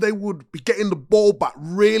 normally when they would be getting the ball back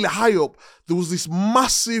really high up, there was this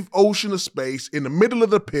massive ocean of space in the middle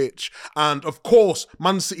of the pitch. And of course,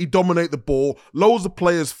 Man City dominate the ball, loads of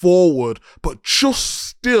players forward, but just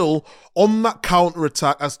still on that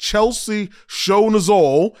counter-attack, as Chelsea shown us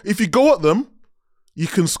all, if you go at them, you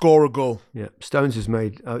can score a goal. Yeah, Stones has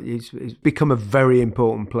made. He's become a very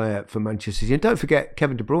important player for Manchester City. And don't forget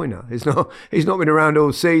Kevin De Bruyne. He's not been around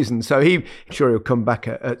all season, so I'm sure he'll come back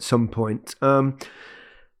at some point.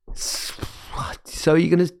 So you're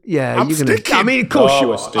gonna, sticking. I mean, of course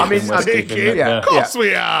you are. Of course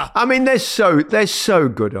we are. I mean, they're so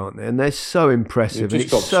good, aren't they? And they're so impressive. You've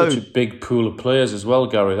just got such a big pool of players as well,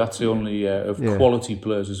 Gary. That's the only quality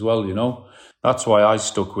players as well. You know, that's why I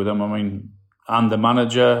stuck with them. I mean. And the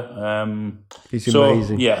manager, he's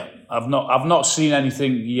amazing. Yeah, I've not seen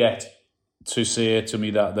anything yet to say to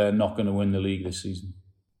me that they're not going to win the league this season.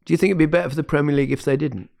 Do you think it'd be better for the Premier League if they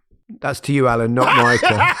didn't? That's to you, Alan, not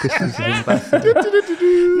Micah.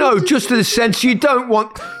 No, just in the sense you don't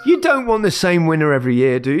want the same winner every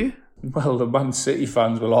year, do you? Well, the Man City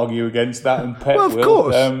fans will argue against that, and Pep will.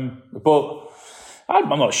 Course. But I'm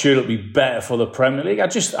not sure it'll be better for the Premier League. I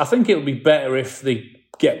think it'll be better if they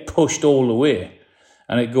get pushed all the way,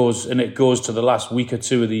 and it goes to the last week or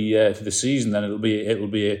two of the season. Then it'll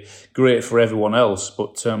be great for everyone else.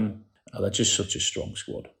 But they're just such a strong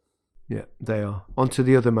squad. Yeah, they are. On to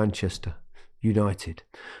the other Manchester United.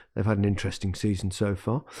 They've had an interesting season so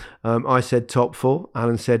far. I said top 4.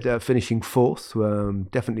 Alan said finishing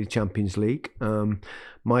 4th, definitely Champions League.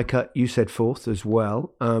 Micah, you said 4th as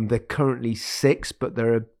well. They're currently 6th, but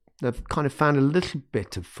they've kind of found a little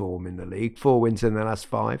bit of form in the league. 4 wins in their last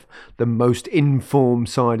 5. The most informed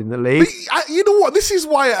side in the league. You know what? This is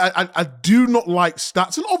why I do not like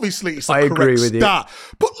stats. And obviously it's a correct stat.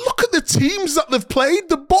 But look at the teams that they've played.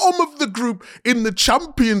 The bottom of the group in the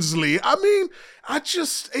Champions League. I mean,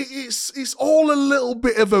 it's all a little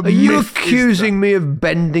bit of a myth. Are you accusing me of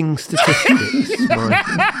bending statistics?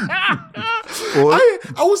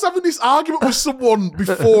 I was having this argument with someone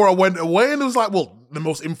before I went away, and it was like, well, the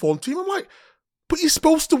most informed team. I'm like, but you're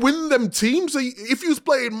supposed to win them teams. If you was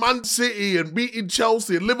playing Man City and beating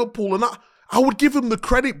Chelsea and Liverpool and that, I would give them the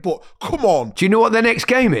credit, but come on. Do you know what their next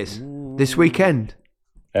game is this weekend?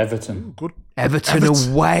 Everton. Good. Everton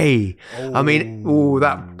away. Oh. I mean,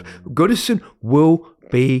 that Goodison will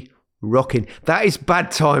be rocking. That is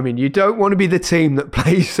bad timing. You don't want to be the team that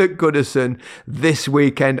plays at Goodison this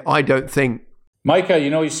weekend, I don't think. Micah,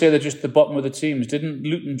 you say they're just the bottom of the teams. Didn't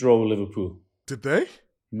Luton draw with Liverpool? Did they?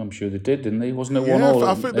 I'm sure they did, didn't they? Wasn't it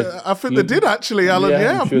 1-1? I think they did actually, Alan.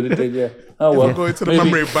 Yeah, I'm sure they did. Yeah. Oh well. Going to the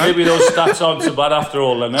memory bank. Maybe those stats aren't so bad after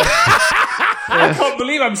all, then. I can't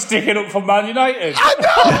believe I'm sticking up for Man United. I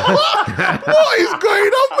know. What is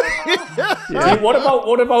going on?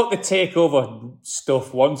 What about the takeover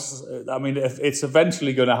stuff? Once, I mean, it's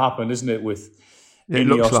eventually going to happen, isn't it? With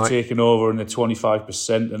Ineos taking over and the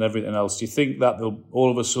 25% and everything else. Do you think that there'll all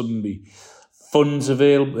of a sudden be funds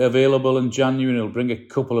available in January? It'll bring a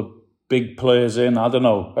couple of big players in. I don't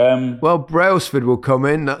know. Well, Brailsford will come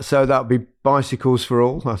in, so that'll be bicycles for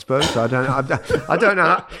all, I suppose. I don't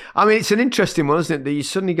know. I mean, it's an interesting one, isn't it? That you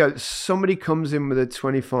suddenly somebody comes in with a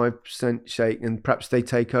 25% shake, and perhaps they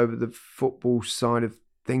take over the football side of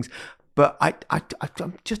things. But I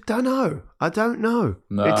just don't know. I don't know.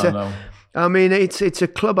 No. I mean, it's a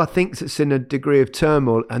club I think that's in a degree of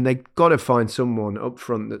turmoil, and they've got to find someone up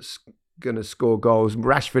front that's going to score goals.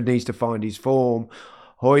 Rashford needs to find his form.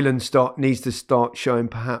 Højlund needs to start showing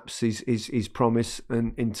perhaps his promise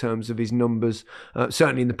in terms of his numbers.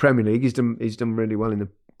 Certainly in the Premier League, he's done really well in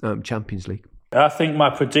the Champions League. I think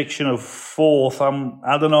my prediction of 4th.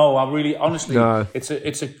 I don't know. I really, honestly, no. It's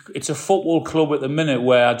a football club at the minute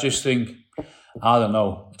where I just think, I don't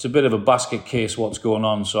know. It's a bit of a basket case what's going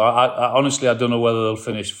on. So I honestly, I don't know whether they'll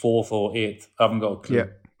finish 4th or 8th. I haven't got a clue. Yeah.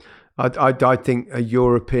 I think a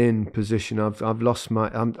European position. I've lost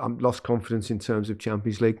I'm lost confidence in terms of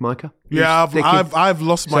Champions League, Micah. Yeah, I've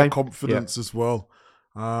lost my confidence as well.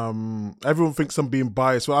 Everyone thinks I'm being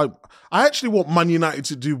biased. Well, I actually want Man United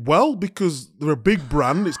to do well because they're a big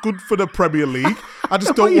brand. It's good for the Premier League. I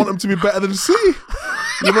just don't want them to be better than City.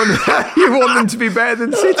 You want them to be better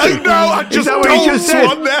than City? I know, I just don't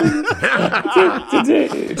want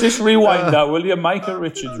them. Just rewind that, will you? Micah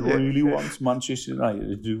Richards really wants Manchester United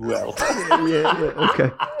to do well. Yeah,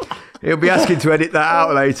 okay. He'll be asking to edit that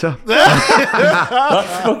out later. That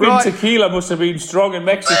fucking tequila must have been strong in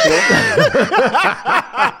Mexico.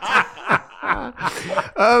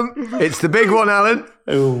 It's the big one, Alan.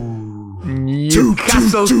 Ooh.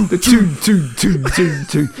 Newcastle, the two.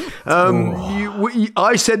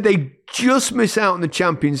 I said they just miss out on the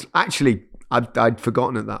Champions. Actually, I'd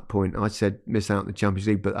forgotten at that point. I said miss out on the Champions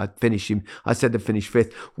League, but I said they finish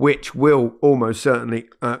fifth, which will almost certainly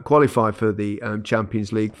qualify for the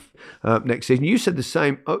Champions League next season. You said the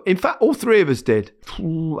same. In fact, all three of us did.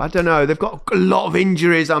 I don't know. They've got a lot of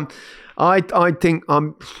injuries. I think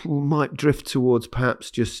I might drift towards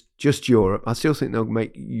perhaps just Europe. I still think they'll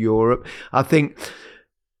make Europe. I think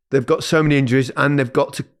they've got so many injuries and they've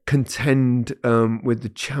got to contend with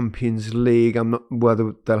the Champions League. I'm not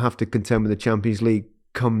whether they'll have to contend with the Champions League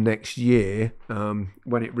come next year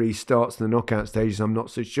when it restarts the knockout stages. I'm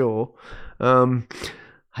not so sure.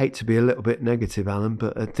 Hate to be a little bit negative, Alan,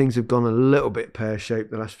 but things have gone a little bit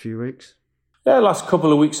pear-shaped the last few weeks. Yeah, the last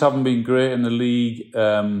couple of weeks haven't been great in the league.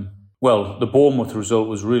 Well, the Bournemouth result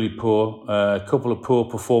was really poor. A couple of poor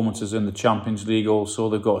performances in the Champions League also.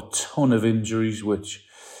 They've got a ton of injuries, which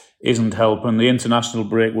isn't helping. The international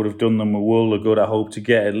break would have done them a world of good. I hope to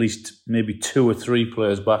get at least maybe 2 or 3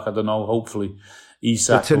 players back. I don't know. Hopefully,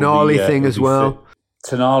 Isak. The Tonali thing as well.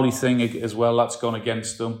 Tonali thing as well. That's gone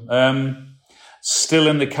against them. Still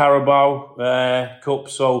in the Carabao Cup.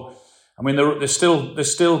 So, I mean, they're still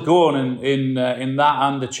going in that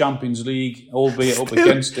and the Champions League, albeit up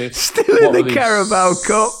against it. Still in the Carabao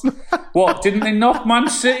Cup. What, didn't they knock Man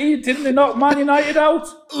City? Didn't they knock Man United out?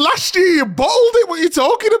 Last year you bottled it. What are you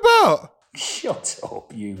talking about? Shut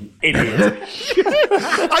up, you idiot.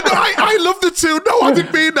 I love the tune. No, I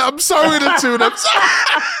didn't mean that. I'm sorry, the tune. I'm sorry.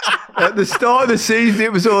 At the start of the season,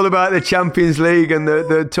 it was all about the Champions League and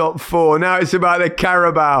the top 4. Now it's about the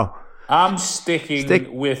Carabao. I'm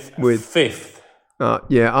sticking with fifth.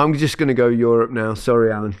 Yeah, I'm just going to go Europe now.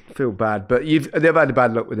 Sorry, Alan. Feel bad. But they've had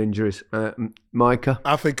bad luck with injuries. Micah?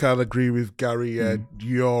 I think I'll agree with Gary.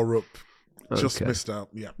 Europe just missed out.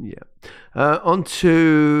 Yeah. On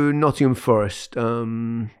to Nottingham Forest.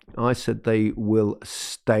 I said they will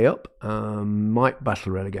stay up. Might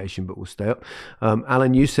battle relegation, but will stay up.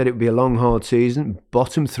 Alan, you said it would be a long, hard season.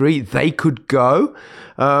 Bottom 3, they could go.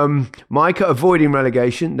 Micah, avoiding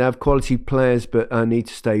relegation. They have quality players, but need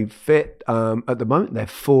to stay fit. At the moment, they're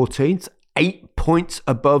 14th. 8 points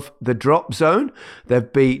above the drop zone.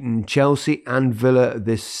 They've beaten Chelsea and Villa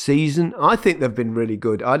this season. I think they've been really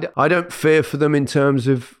good. I don't fear for them in terms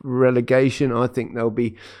of relegation. I think they'll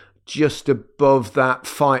be just above that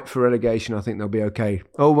fight for relegation. I think they'll be okay.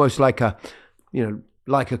 Almost like a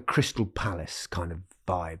Crystal Palace kind of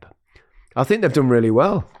vibe. I think they've done really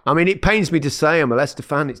well. I mean, it pains me to say I'm a Leicester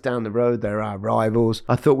fan. It's down the road. They're our rivals.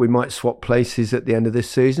 I thought we might swap places at the end of this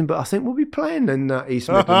season, but I think we'll be playing in that East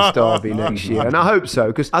Midlands derby next year. And I hope so,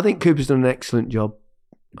 because I think Cooper's done an excellent job.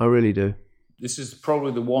 I really do. This is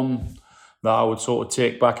probably the one that I would sort of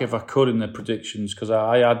take back if I could in the predictions, because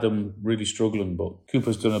I had them really struggling, but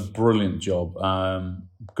Cooper's done a brilliant job.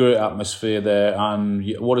 Great atmosphere there, and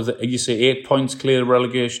what is it? You say 8 points clear of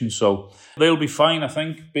relegation, so they'll be fine, I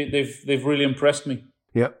think. They've really impressed me.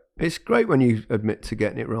 Yep. It's great when you admit to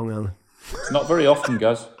getting it wrong, Alan. It's not very often,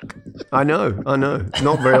 Gaz. I know.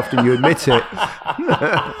 Not very often you admit it.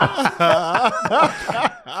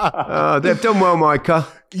 They've done well, Micah.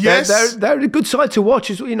 Yes. They're a good side to watch.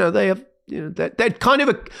 They have. They're kind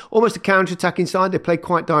of almost a counter-attacking side. They play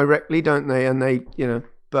quite directly, don't they? And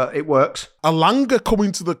but it works. Alanga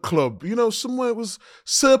coming to the club, somewhere it was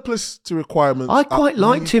surplus to requirements. I quite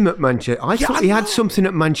liked him at Manchester. I thought he had something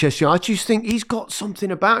at Manchester. I just think he's got something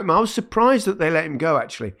about him. I was surprised that they let him go,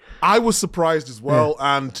 actually. I was surprised as well,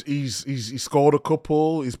 and he's scored a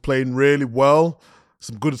couple. He's playing really well.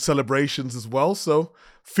 Some good celebrations as well. So,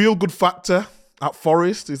 feel-good factor at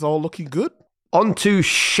Forest is all looking good. On to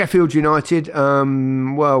Sheffield United.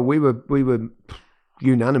 Well, we were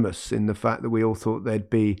unanimous in the fact that we all thought they'd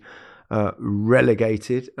be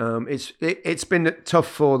relegated. It's been tough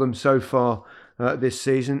for them so far this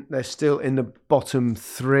season. They're still in the bottom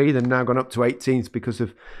 3. They've now gone up to 18th because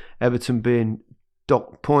of Everton being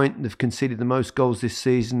docked point. They've conceded the most goals this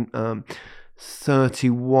season.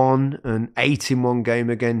 31 and 8 in one game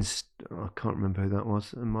against, I can't remember who that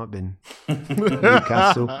was. It might have been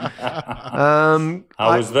Newcastle. I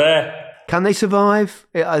was there. Can they survive?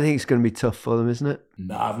 I think it's going to be tough for them, isn't it?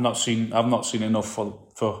 No, I've not seen enough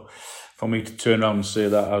for me to turn around and say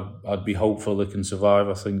that I'd be hopeful they can survive.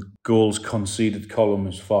 I think goals conceded column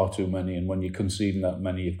is far too many, and when you're conceding that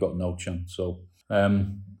many, you've got no chance. So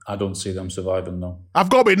I don't see them surviving now. I've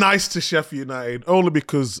got to be nice to Sheffield United, only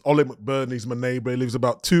because Ollie McBurney's my neighbour. He lives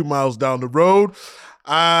about 2 miles down the road.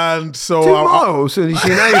 And so 2 miles and he's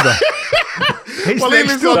your neighbour. Well,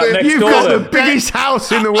 next door. You've got the biggest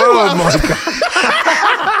house in the world, Micah.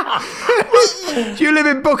 Do you live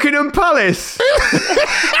in Buckingham Palace? He's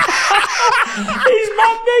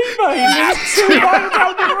my neighbour. He lives 2 miles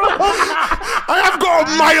down the road. I have got a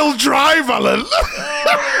mile drive, Alan.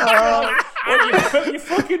 Well, you put your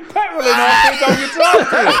fucking petrol in halfway down your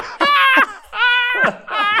drive.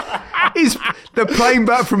 The plane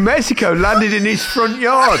back from Mexico landed in his front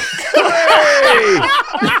yard. Hey!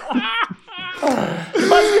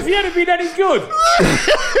 Imagine if he hadn't been any good.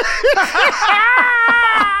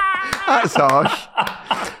 That's harsh.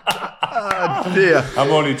 Oh dear.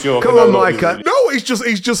 I'm only joking. Come on, Micah. No,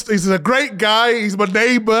 he's a great guy. He's my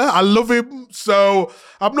neighbour. I love him. So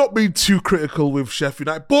I'm not being too critical with Sheffield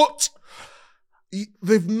United, but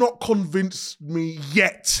they've not convinced me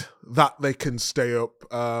yet that they can stay up.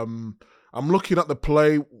 I'm looking at the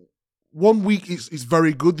play. 1 week is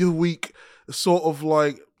very good. The other week, sort of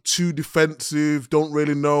like too defensive, don't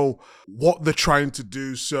really know what they're trying to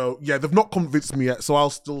do. So, yeah, they've not convinced me yet. So I'll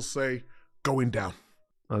still say going down.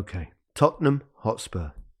 Okay. Tottenham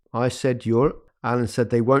Hotspur. I said Europe. Alan said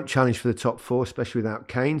they won't challenge for the top 4, especially without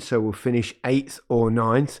Kane. So we'll finish 8th or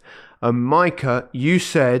 9th. And Micah, you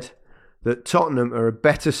said that Tottenham are a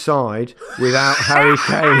better side without Harry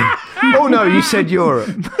Kane. Oh no, you said Europe.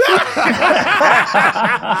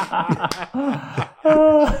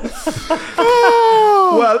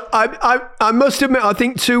 Well, I must admit, I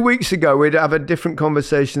think 2 weeks ago we'd have a different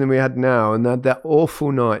conversation than we had now, and they had that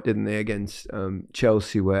awful night, didn't they, against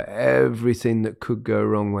Chelsea, where everything that could go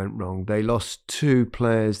wrong went wrong. They lost 2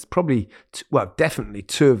 players, definitely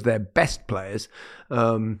 2 of their best players.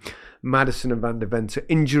 Maddison and Van der Ven to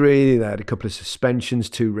injury. They had a couple of suspensions,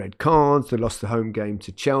 2 red cards. They lost the home game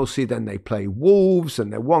to Chelsea. Then they play Wolves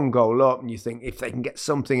and they're 1 goal up. And you think if they can get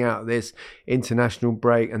something out of this international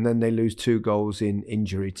break, and then they lose 2 goals in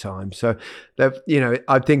injury time. So,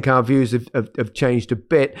 I think our views have changed a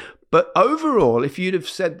bit. But overall, if you'd have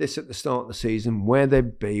said this at the start of the season, where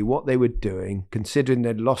they'd be, what they were doing, considering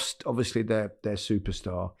they'd lost, obviously, their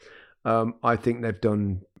superstar, I think they've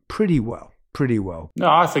done pretty well. No,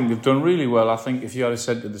 I think they've done really well. I think if you had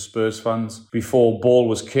said to the Spurs fans before ball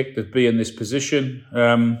was kicked they'd be in this position,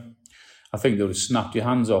 I think they would have snapped your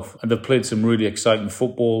hands off. And they've played some really exciting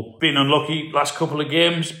football. Been unlucky last couple of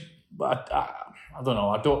games, but I don't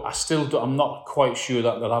know. I'm not quite sure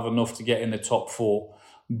that they'll have enough to get in the top 4.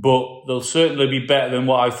 But they'll certainly be better than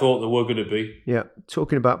what I thought they were going to be. Yeah,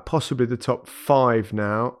 talking about possibly the top 5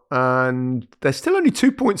 now, and they're still only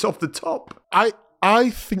 2 points off the top.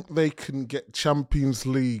 I think they can get Champions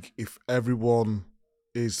League if everyone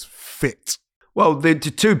is fit. Well, the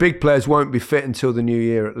 2 big players won't be fit until the new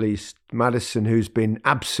year at least. Maddison, who's been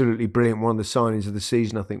absolutely brilliant, one of the signings of the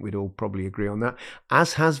season, I think we'd all probably agree on that,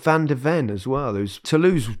 as has Van der Ven as well. To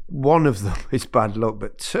lose one of them is bad luck,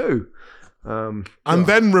 but 2... and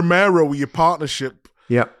then Romero, your partnership.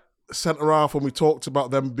 Yeah. Centre half, when we talked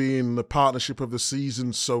about them being the partnership of the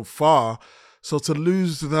season so far. So to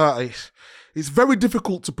lose that, it's very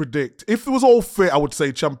difficult to predict. If it was all fit, I would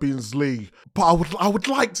say Champions League. But I would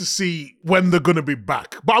like to see when they're going to be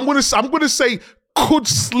back. But I'm going to say could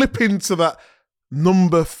slip into that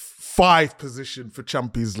number 5 position for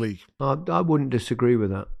Champions League. I wouldn't disagree with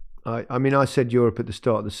that. I mean, I said Europe at the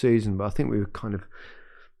start of the season, but I think we were kind of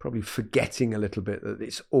probably forgetting a little bit that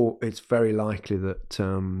it's very likely that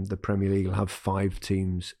the Premier League will have 5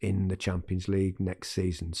 teams in the Champions League next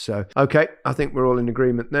season. So, okay, I think we're all in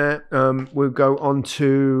agreement there. We'll go on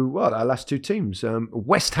to, our last 2 teams.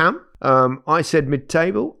 West Ham. I said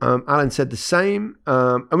mid-table. Alan said the same.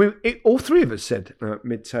 All 3 of us said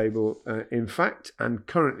mid-table, in fact. And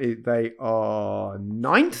currently they are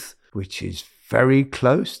 9th, which is very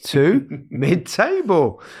close to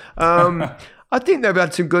mid-table. I think they've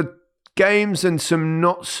had some good games and some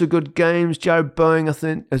not so good games. Jared Bowen, I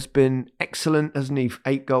think, has been excellent, hasn't he?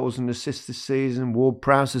 8 goals and assists this season.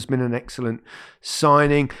 Ward-Prowse has been an excellent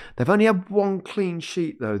signing. They've only had 1 clean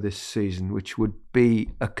sheet, though, this season, which would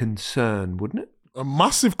be a concern, wouldn't it? A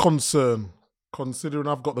massive concern, considering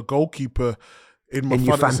I've got the goalkeeper in my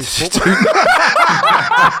your fantasy fantasy football.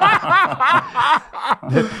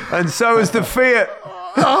 team. And so is the Fiat.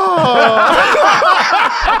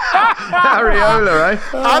 Areola, eh?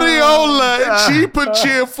 Areola, cheap and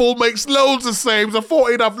cheerful, makes loads of saves. I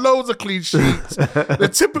thought he'd have loads of clean sheets. The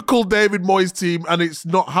typical David Moyes team, and it's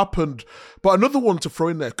not happened. But another one to throw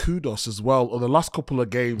in there, Kudos as well. On the last couple of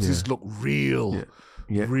games, he's looked real.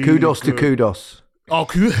 Yeah. Really Kudos good. to Kudos. Oh,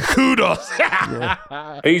 Kudos.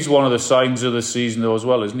 He's one of the signs of the season, though, as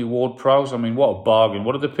well, isn't he? Ward-Prowse. I mean, what a bargain.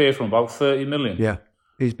 What did they pay for him? About 30 million? Yeah,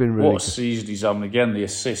 he's been really What a season he's having again, the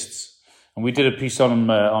assists. And we did a piece on him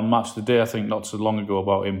on Match of the Day, I think, not so long ago,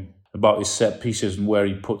 about him, about his set pieces and where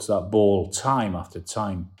he puts that ball time after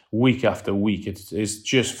time, week after week. It's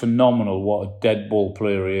just phenomenal what a dead ball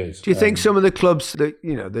player he is. Do you think some of the clubs that,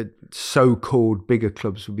 the so-called bigger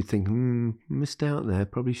clubs would be thinking, missed out there,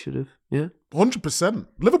 probably should have, yeah? 100%.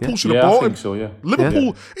 Liverpool should have I bought think him. so, yeah.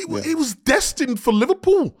 Liverpool, it was destined for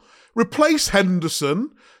Liverpool. Replace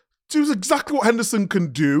Henderson, do exactly what Henderson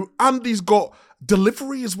can do, and he's got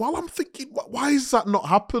delivery as well. I'm thinking, why has that not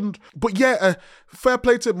happened? But yeah, fair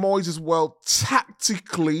play to Moyes as well.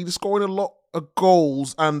 Tactically, he's scoring a lot of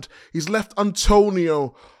goals, and he's left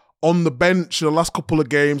Antonio on the bench in the last couple of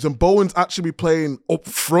games, and Bowen's actually playing up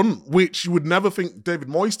front, which you would never think David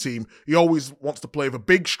Moyes' team. He always wants to play with a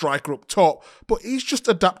big striker up top, but he's just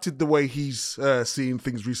adapted the way he's seen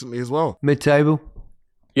things recently as well. Mid-table?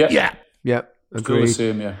 Yeah. Yep, Still agreed. the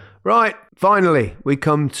same, yeah. Right, finally, we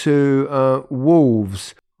come to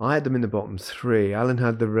Wolves. I had them in the bottom three. Alan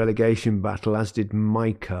had the relegation battle, as did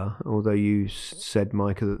Micah, although you said,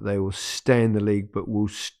 Micah, that they will stay in the league but will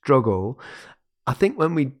struggle. I think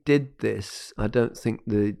when we did this, I don't think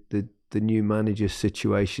the new manager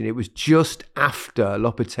situation, it was just after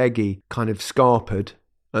Lopetegui kind of scarpered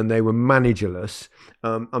and they were managerless.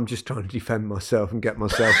 I'm just trying to defend myself and get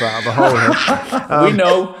myself out of a hole here. We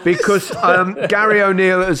know. Because Gary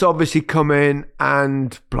O'Neill has obviously come in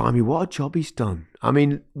and, blimey, what a job he's done. I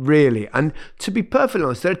mean, really. And to be perfectly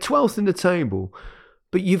honest, they're 12th in the table,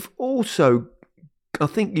 but you've also, I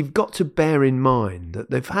think you've got to bear in mind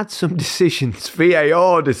that they've had some decisions,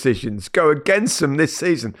 VAR decisions, go against them this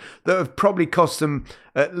season that have probably cost them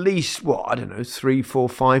at least, 3, 4,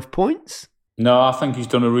 5 points? No, I think he's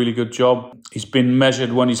done a really good job. He's been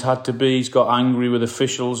measured when he's had to be. He's got angry with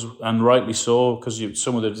officials, and rightly so, because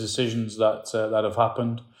some of the decisions that have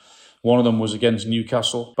happened. One of them was against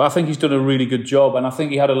Newcastle. But I think he's done a really good job, and I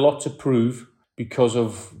think he had a lot to prove because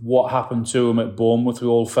of what happened to him at Bournemouth. We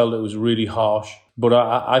all felt it was really harsh. But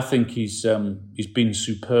I think he's been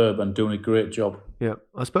superb and doing a great job. Yeah,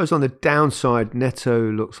 I suppose on the downside,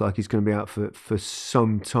 Neto looks like he's going to be out for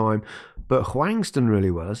some time. But Hwang's done really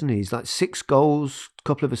well, hasn't he? He's like 6 goals, a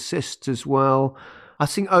couple of assists as well. I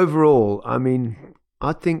think overall, I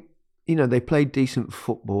think, they played decent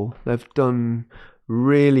football. They've done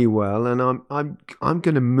really well, and I'm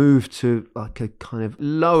going to move to like a kind of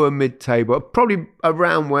lower mid-table, probably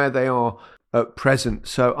around where they are at present.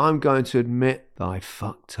 So I'm going to admit that I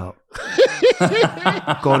fucked up.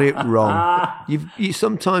 Got it wrong. You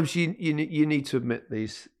sometimes you need to admit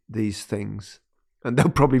these things. And they'll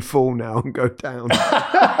probably fall now and go down. The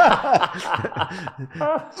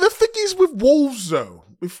thing is with Wolves, though,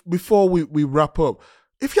 before we wrap up,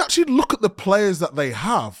 if you actually look at the players that they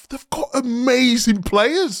have, they've got amazing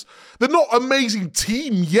players. They're not an amazing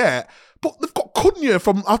team yet, but they've got Cunha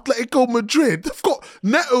from Atletico Madrid. They've got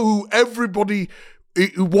Neto, who everybody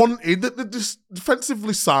wanted, that they're just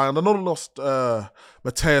defensively sound. I know they lost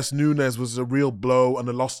Mateus Nunes was a real blow, and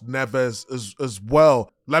they lost Neves as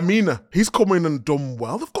well. Lamina, he's come in and done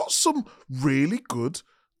well. They've got some really good,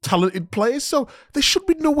 talented players, so they should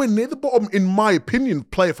be nowhere near the bottom, in my opinion,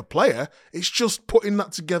 player for player. It's just putting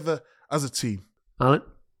that together as a team. Alan?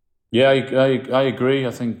 Yeah, I agree.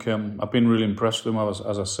 I think I've been really impressed with them,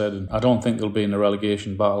 as I said. And I don't think they'll be in a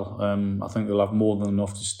relegation battle. I think they'll have more than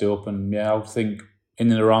enough to stay up. And yeah, I would think in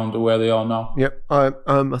and around where they are now. Yep, I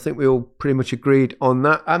think we all pretty much agreed on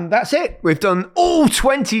that. And that's it. We've done all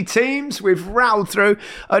 20 teams. We've rattled through.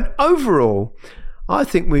 And overall, I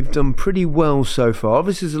think we've done pretty well so far.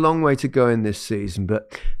 Obviously, there's a long way to go in this season,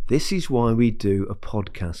 but this is why we do a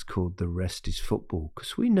podcast called The Rest is Football,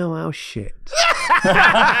 because we know our shit.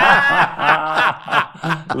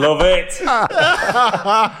 Love it.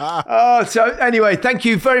 So anyway, thank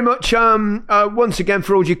you very much once again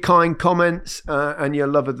for all your kind comments and your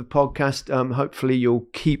love of the podcast. Hopefully you'll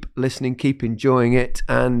keep listening, keep enjoying it,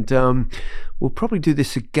 and we'll probably do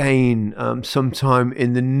this again sometime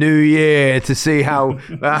in the new year to see how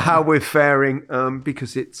we're faring,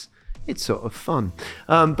 because it's sort of fun.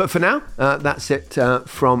 But for now, that's it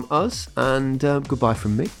from us, and goodbye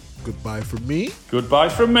from me. Goodbye from me. Goodbye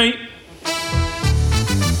from me.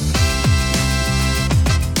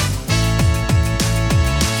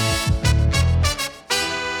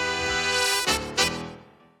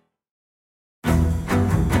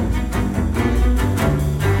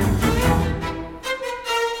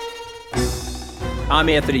 I'm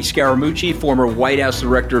Anthony Scaramucci, former White House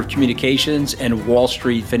Director of Communications and Wall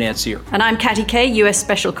Street financier. And I'm Katty Kay, US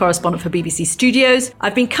Special Correspondent for BBC Studios.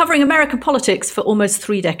 I've been covering American politics for almost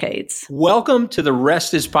 3 decades. Welcome to The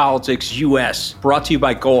Rest is Politics US, brought to you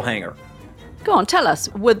by Goalhanger. Go on, tell us,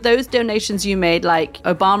 were those donations you made, like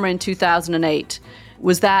Obama in 2008,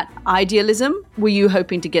 was that idealism? Were you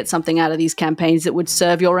hoping to get something out of these campaigns that would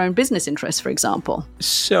serve your own business interests, for example?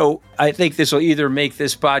 So I think this will either make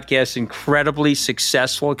this podcast incredibly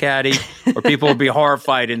successful, Katty, or people will be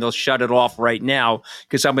horrified and they'll shut it off right now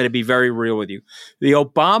because I'm going to be very real with you. The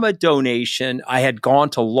Obama donation, I had gone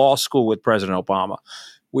to law school with President Obama.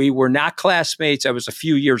 We were not classmates. I was a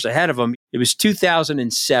few years ahead of him. It was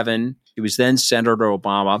 2007. He was then Senator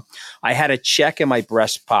Obama. I had a check in my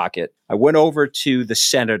breast pocket. I went over to the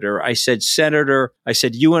senator. I said, Senator,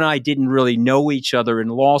 you and I didn't really know each other in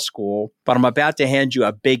law school, but I'm about to hand you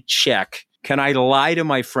a big check. Can I lie to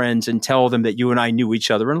my friends and tell them that you and I knew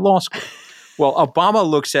each other in law school? Well, Obama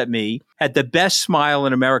looks at me, had the best smile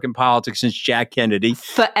in American politics since Jack Kennedy.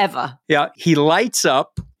 Forever. Yeah, he lights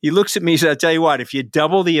up. He looks at me and says, I'll tell you what, if you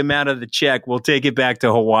double the amount of the check, we'll take it back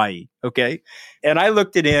to Hawaii. Okay. And I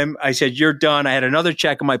looked at him. I said, you're done. I had another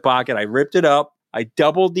check in my pocket. I ripped it up. I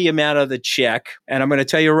doubled the amount of the check. And I'm going to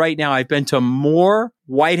tell you right now, I've been to more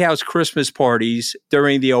White House Christmas parties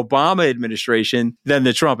during the Obama administration than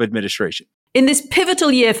the Trump administration. In this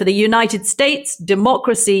pivotal year for the United States,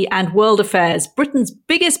 democracy, and world affairs, Britain's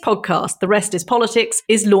biggest podcast, The Rest is Politics,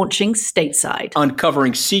 is launching stateside.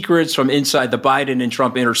 Uncovering secrets from inside the Biden and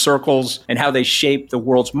Trump inner circles and how they shape the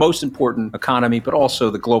world's most important economy, but also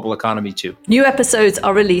the global economy too. New episodes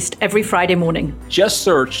are released every Friday morning. Just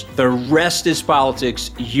search The Rest is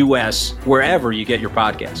Politics US wherever you get your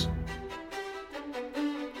podcasts.